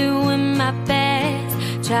was doing my best,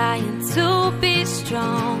 trying to be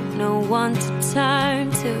strong, no one to turn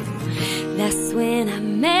to. That's when I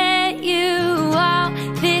met you. All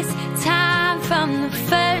this time, from the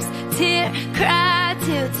first tear cried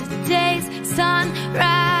till today's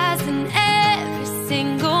sunrise, and every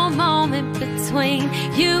single moment between.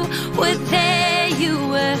 You were there, you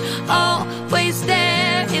were always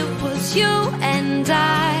there. It was you and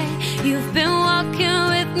I. You've been walking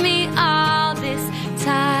with me all this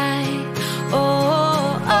time.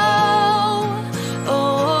 Oh, oh,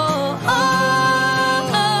 oh, oh,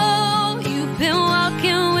 oh. You've been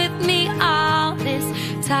walking with me all this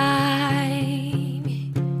time.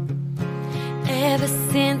 Ever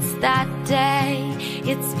since that day,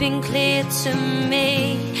 it's been clear to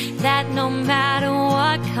me that no matter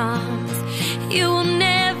what comes, you will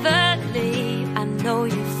never leave. I know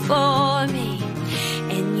you're for me,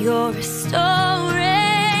 and you're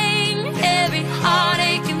restoring every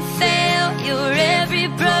heartache and failure, every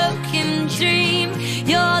broken dream.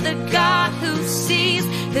 You're the God who sees,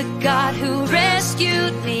 the God who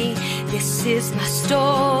rescued me. This is my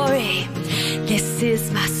story. This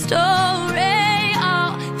is my story.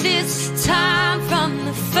 All this time, from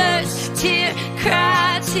the first tear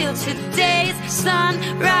cried till today's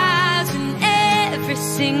sunrise, and every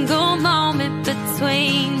single moment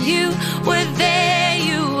between. You were there,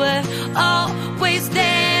 you were always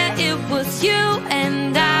there. It was you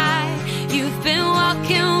and I. You've been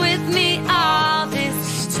walking with me all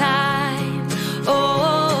this time.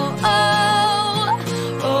 Oh, oh,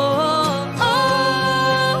 oh,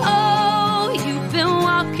 oh, oh. You've been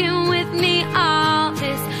walking with me all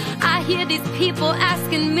this. I hear these people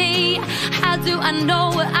asking me, how do I know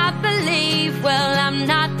what I believe? Well, I'm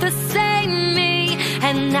not the same me,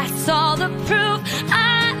 and that's all the proof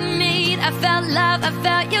I need. I felt love, I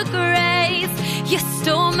felt your grace. You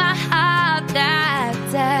stole my heart that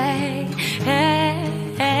day.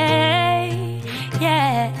 Hey, hey,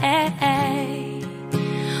 yeah.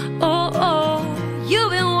 Oh, oh,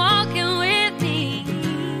 you've been walking with me.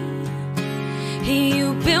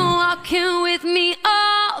 You've been walking with me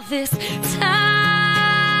all this time.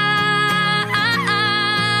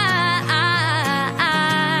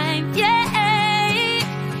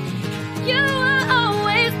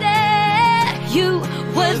 You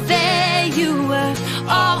were there, you were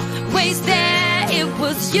always there. It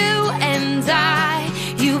was you and I.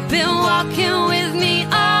 You've been walking with me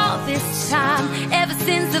all this time. Ever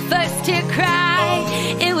since the first tear cried,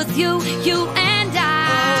 it was you and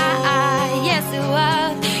I. Yes, it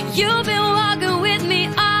was. You've been walking with me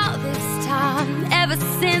all this time. Ever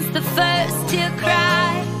since the first tear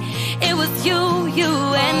cried, it was you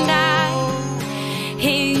and I.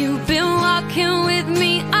 Hey, you've been walking with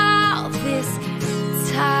me all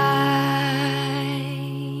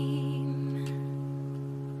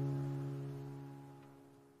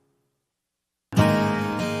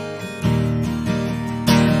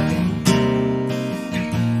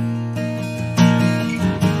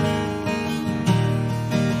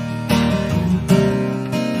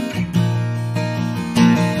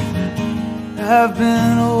I've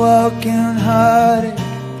been a walking heartache,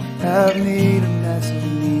 I've made a mess of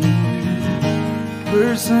me.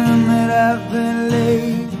 Person that I've been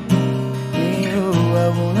lately ain't who I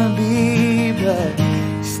wanna be, but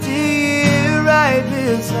still right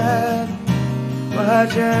beside me,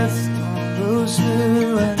 watch us go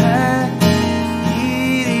through, and I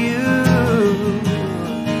need you.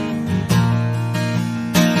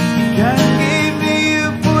 God gave me you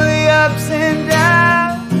for the ups and downs.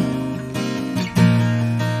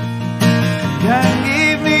 God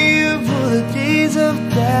gave me you for the days of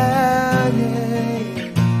doubt, yeah.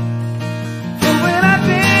 For when I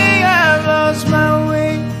think I've lost my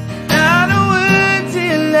way, now the words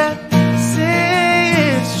till I say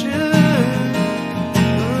it's true.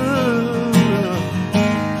 Ooh,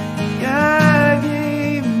 God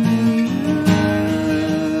gave me you.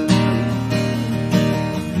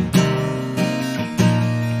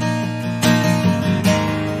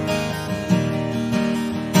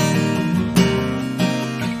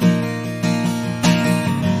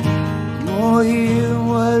 More here than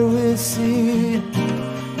what we see,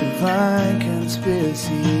 divine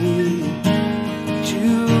conspiracy. But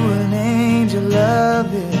you, an angel love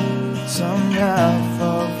it, somehow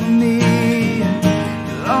fall for me.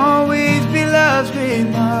 You'll always be love's great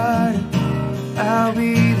martyr. I'll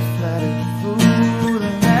be the flattered fool,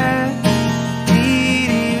 and I need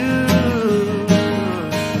you.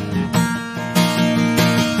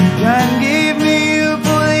 God gave me you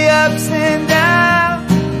for the ups and downs.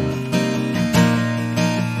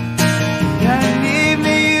 God gave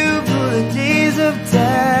me you for the days of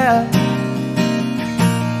doubt.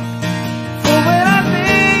 For when I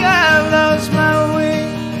think I've lost my way,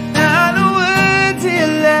 now the words he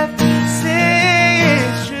left say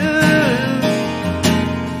it's true.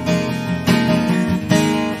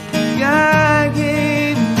 God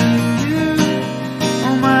gave me you.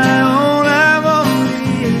 On my own I've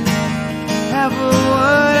only half of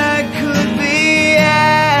what I could be. I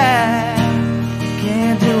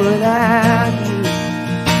can't do what I do.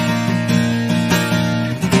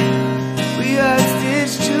 We are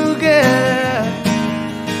stitched together,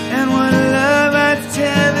 and what love I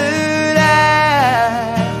tethered. I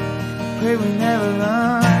pray we never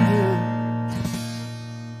undo.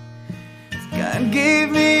 God gave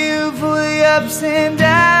me you for the ups and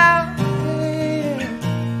downs.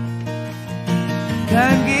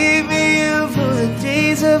 God gave me you for the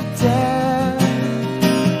days of doubt.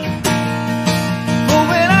 For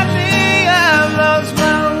when I think I've lost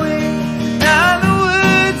my way, now the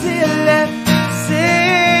words he left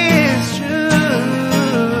say it's true.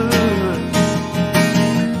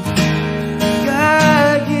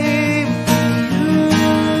 God gave me you.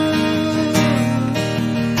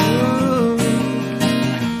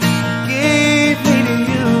 Gave me to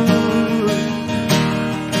you.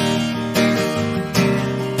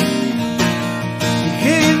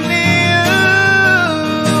 Gave me you.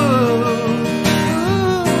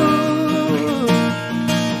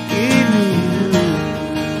 Gave me you.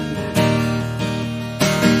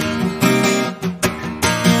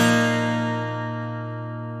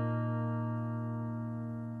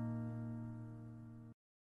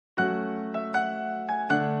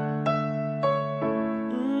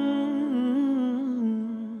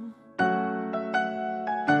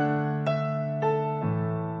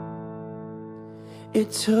 It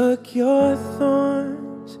took your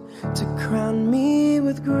thorns to crown me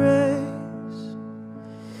with grace.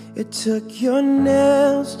 It took your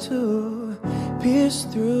nails to pierce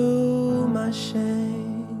through my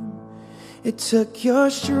shame. It took your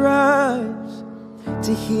stripes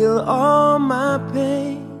to heal all my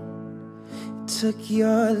pain. It took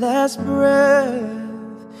your last breath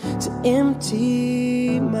to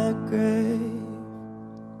empty my grave.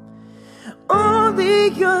 Only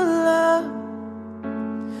your love,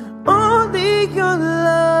 only your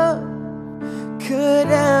love could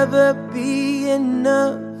ever be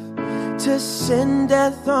enough to send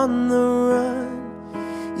death on the run.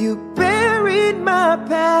 You buried my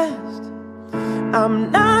past,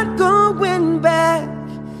 I'm not going back.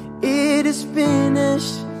 It is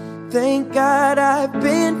finished, thank God I've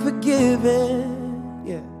been forgiven.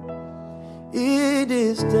 Yeah, it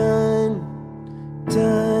is done,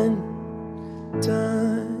 done,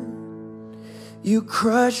 done. You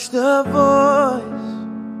crushed the voice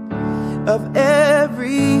of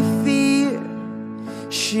every fear,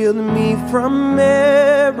 shield me from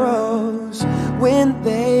arrows when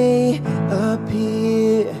they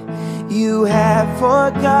appear. You have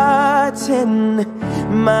forgotten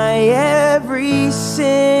my every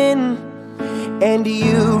sin, and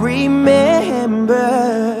you remember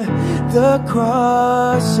the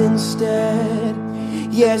cross instead.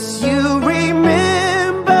 Yes, you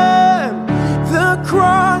remember the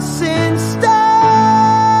cross instead.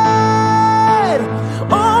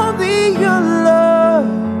 Only your love,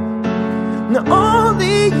 now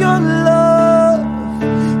only your love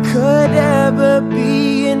could ever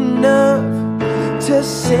be enough to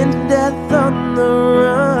send death on the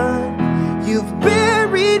run. You've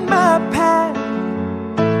buried my past,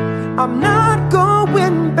 I'm not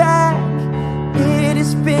going back. It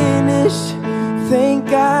is finished, thank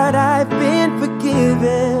God I've been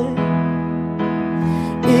forgiven.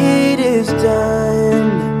 It is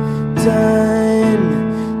done,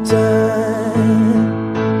 done,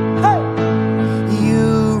 done. Hey!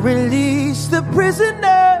 You release the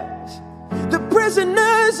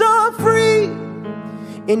prisoners are free.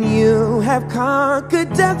 And you have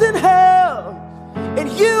conquered death and hell, and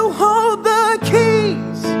you hold the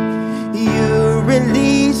keys. You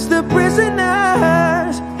release the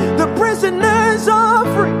prisoners are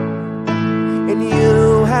free. And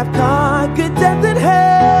you have conquered death and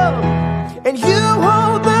hell, and you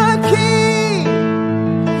hold the key.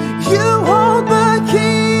 You hold the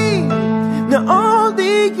key. Now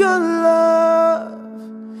only your love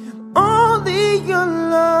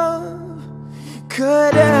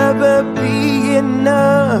could ever be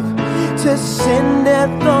enough to send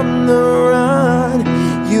death on the run.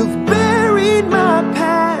 You've buried my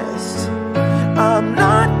past, I'm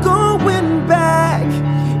not going back.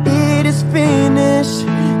 It is finished,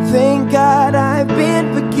 thank God I've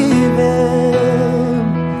been forgiven.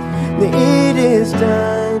 It is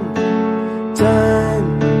done,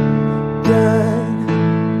 done, done.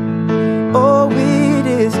 Oh, it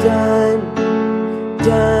is done,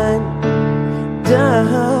 done,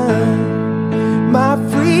 done. My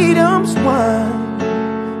freedom's won,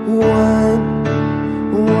 won,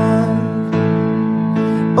 won.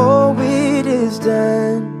 Oh, it is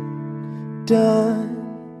done, done,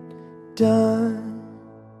 done.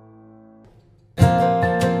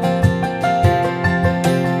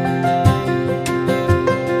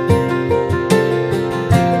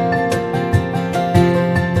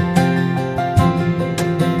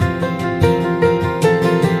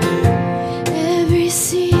 Every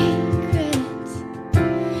secret,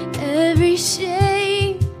 every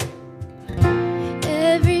shame,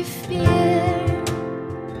 every fear,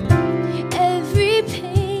 every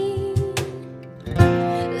pain,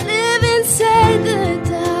 live inside the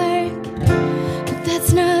dark, but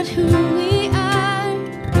that's not who we are.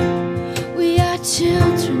 We are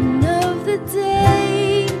children of the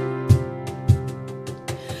day.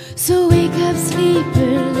 So wake up,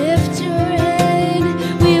 sleeper, lift your head.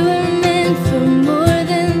 We were meant for more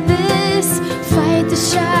than this. Fight the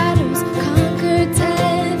shadows, conquer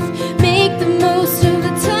death. Make the most of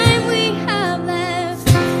the time we have left.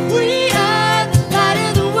 We are the light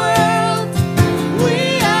of the world. We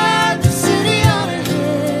are the city on a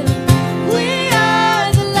hill. We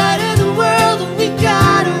are the light of the world. And we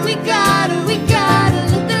gotta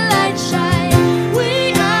let the light shine. We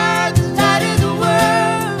are the light of the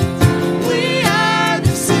world. We are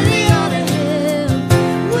the city on a hill.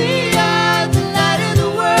 We are the light of the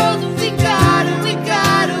world. And we gotta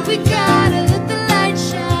let the light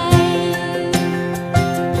shine.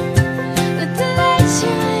 Let the light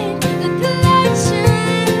shine, let the light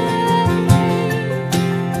shine.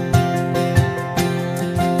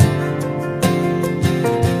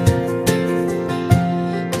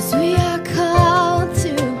 'Cause we are called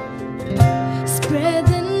to spread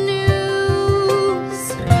the news,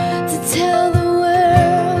 to tell the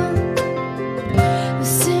world the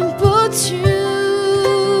simple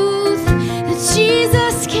truth that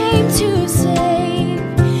Jesus came to save.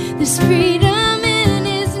 There's freedom in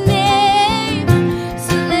His name,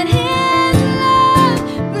 so let His love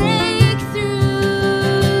break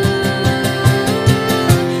through.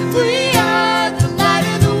 We are the light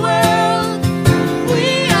of the world. We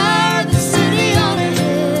are the city on a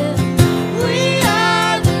hill. We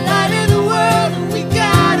are the light of the world, and we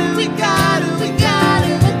gotta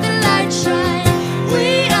let the light shine. We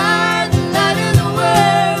are the light of the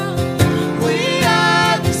world. We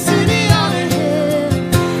are the city on a hill.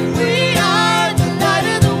 We are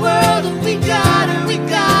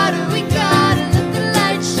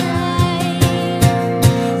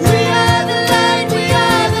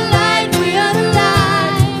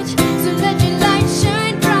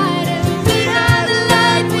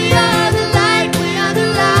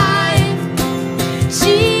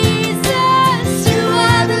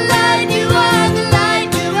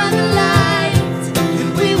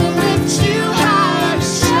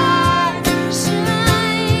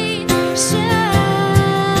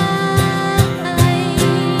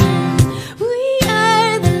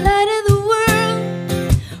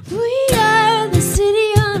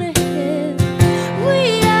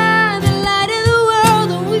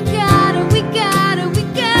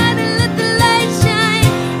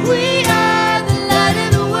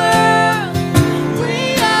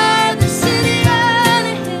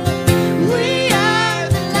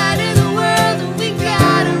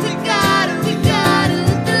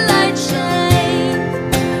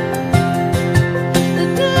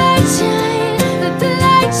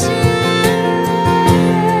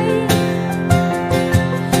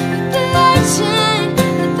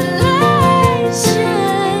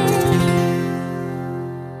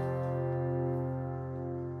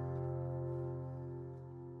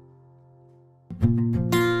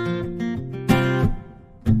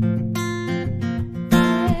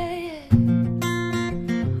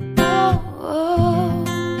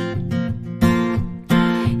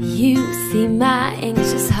my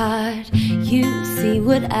anxious heart, you see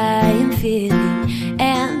what I am feeling.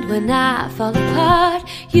 And when I fall apart,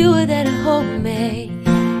 you are there to hold me.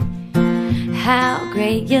 How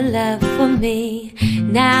great your love for me.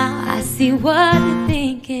 Now I see what you're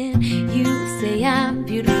thinking. You say I'm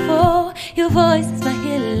beautiful, your voice is my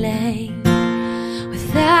healing.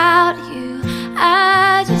 Without you,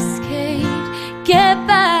 I just can't get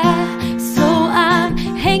by. So I'm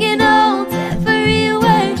hanging on to every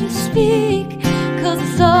word you speak, 'cause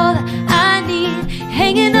it's all that I need.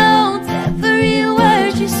 Hanging on to every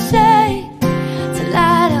word you say, to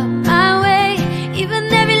light up my way. Even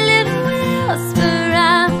every little whisper,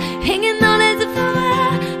 I'm hanging on as if it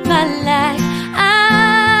were my life.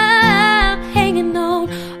 I'm hanging on,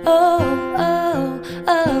 oh, oh,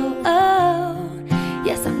 oh, oh.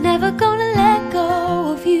 Yes, I'm never gonna let go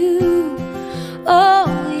of you, oh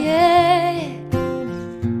yeah.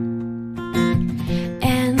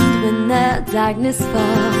 And when the darkness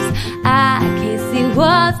falls, I can't see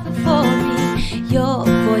what's before me. Your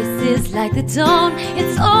voice is like the dawn,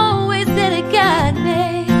 it's always there to guide me.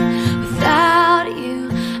 Without you,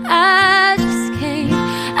 I just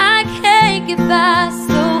can't get by.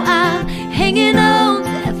 So I'm hanging on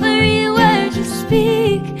to every word you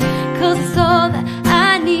speak, 'cause it's all that I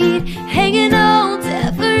need. Hanging on to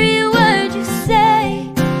every word you say,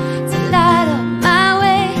 to light up my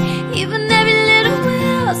way. Even every little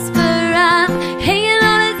whisper, I'm hanging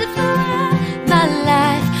on as if it were my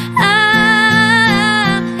life.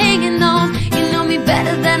 I'm hanging on. You know me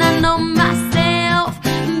better than I know myself,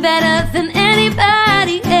 better than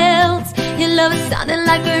anybody else. Your love is sounding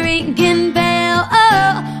like a ringing bell.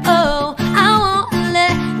 Oh, oh, I won't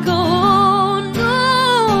let go. No,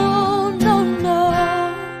 no, no.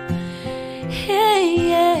 Hey,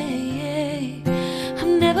 yeah, yeah.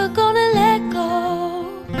 I'm never gonna let go.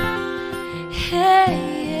 Hey,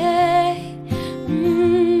 yeah.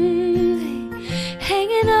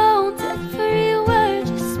 Hanging on to every word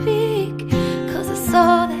you speak, 'cause it's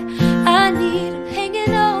all that I need. I'm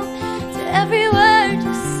hanging on to every word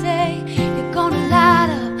you say. You're gonna light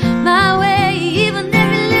up my way. Even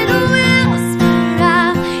every little whisper,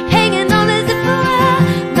 I'm hanging on as if it were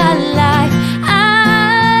my life.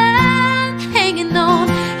 I'm hanging on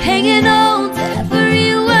to every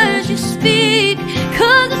word you speak,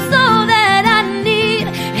 'cause it's all that I need.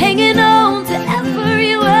 Hanging on to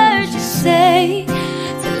every word you say,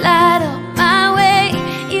 to light up my way.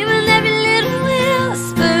 Even every little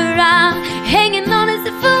whisper, I'm hanging on as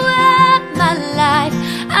if it were my life.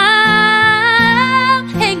 I'm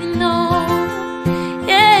hanging on,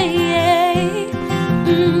 yeah, yeah.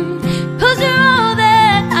 'Cause you're all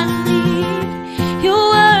that I need. Your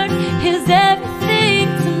word is everything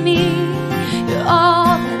to me. You're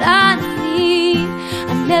all that I need.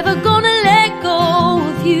 I'm never gonna let go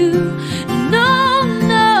of you. No,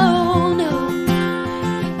 no, no.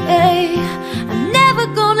 Hey, I'm never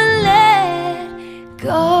gonna let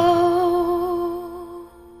go.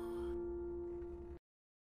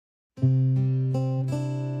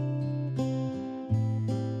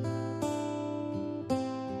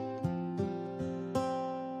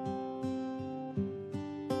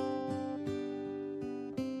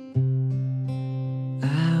 I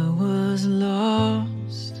was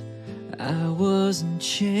lost, I was in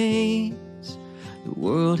chains. The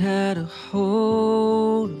world had a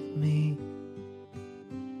hold of me.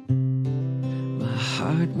 My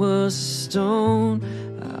heart was a stone,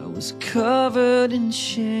 I was covered in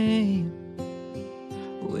shame.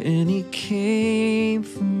 When he came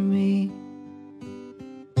for me,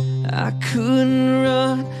 I couldn't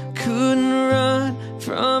run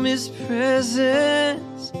from his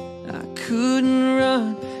presence. I couldn't run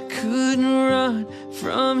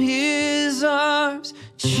from his arms.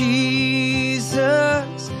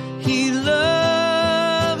 Jesus, he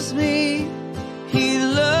loves me, he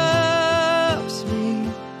loves me,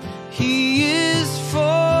 he is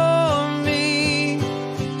for me.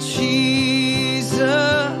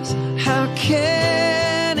 Jesus, how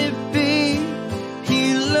can it be? He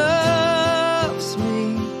loves me,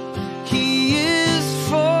 he is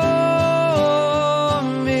for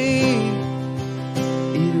me.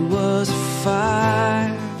 It was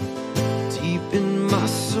fire deep in my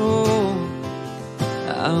soul.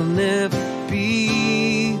 I'll never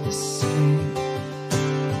be the same.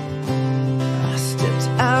 I stepped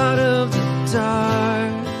out of the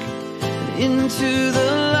dark and into the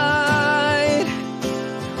light.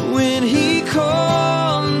 When he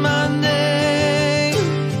called my name,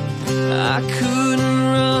 I couldn't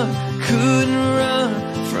run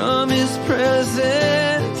from his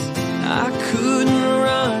presence. I couldn't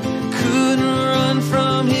run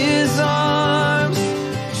from his arms.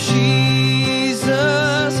 Jesus,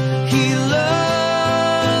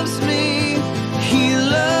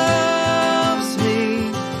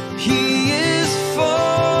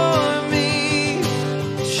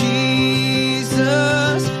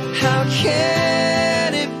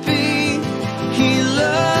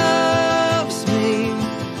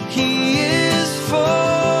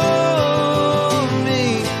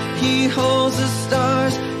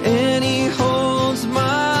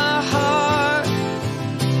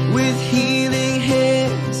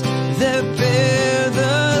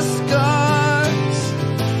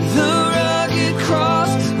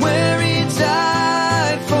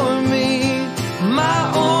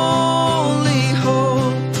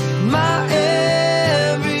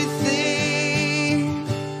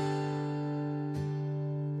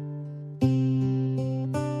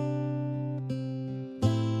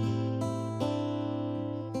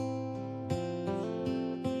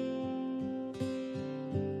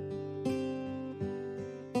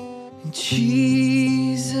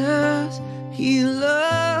 Jesus, He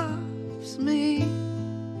loves me.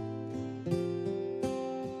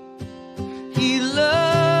 He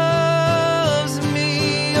loves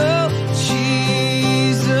me. Oh,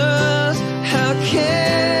 Jesus, how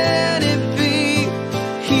can it be?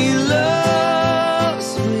 He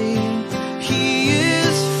loves me. He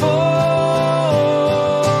is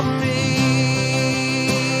for me.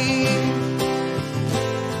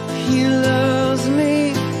 He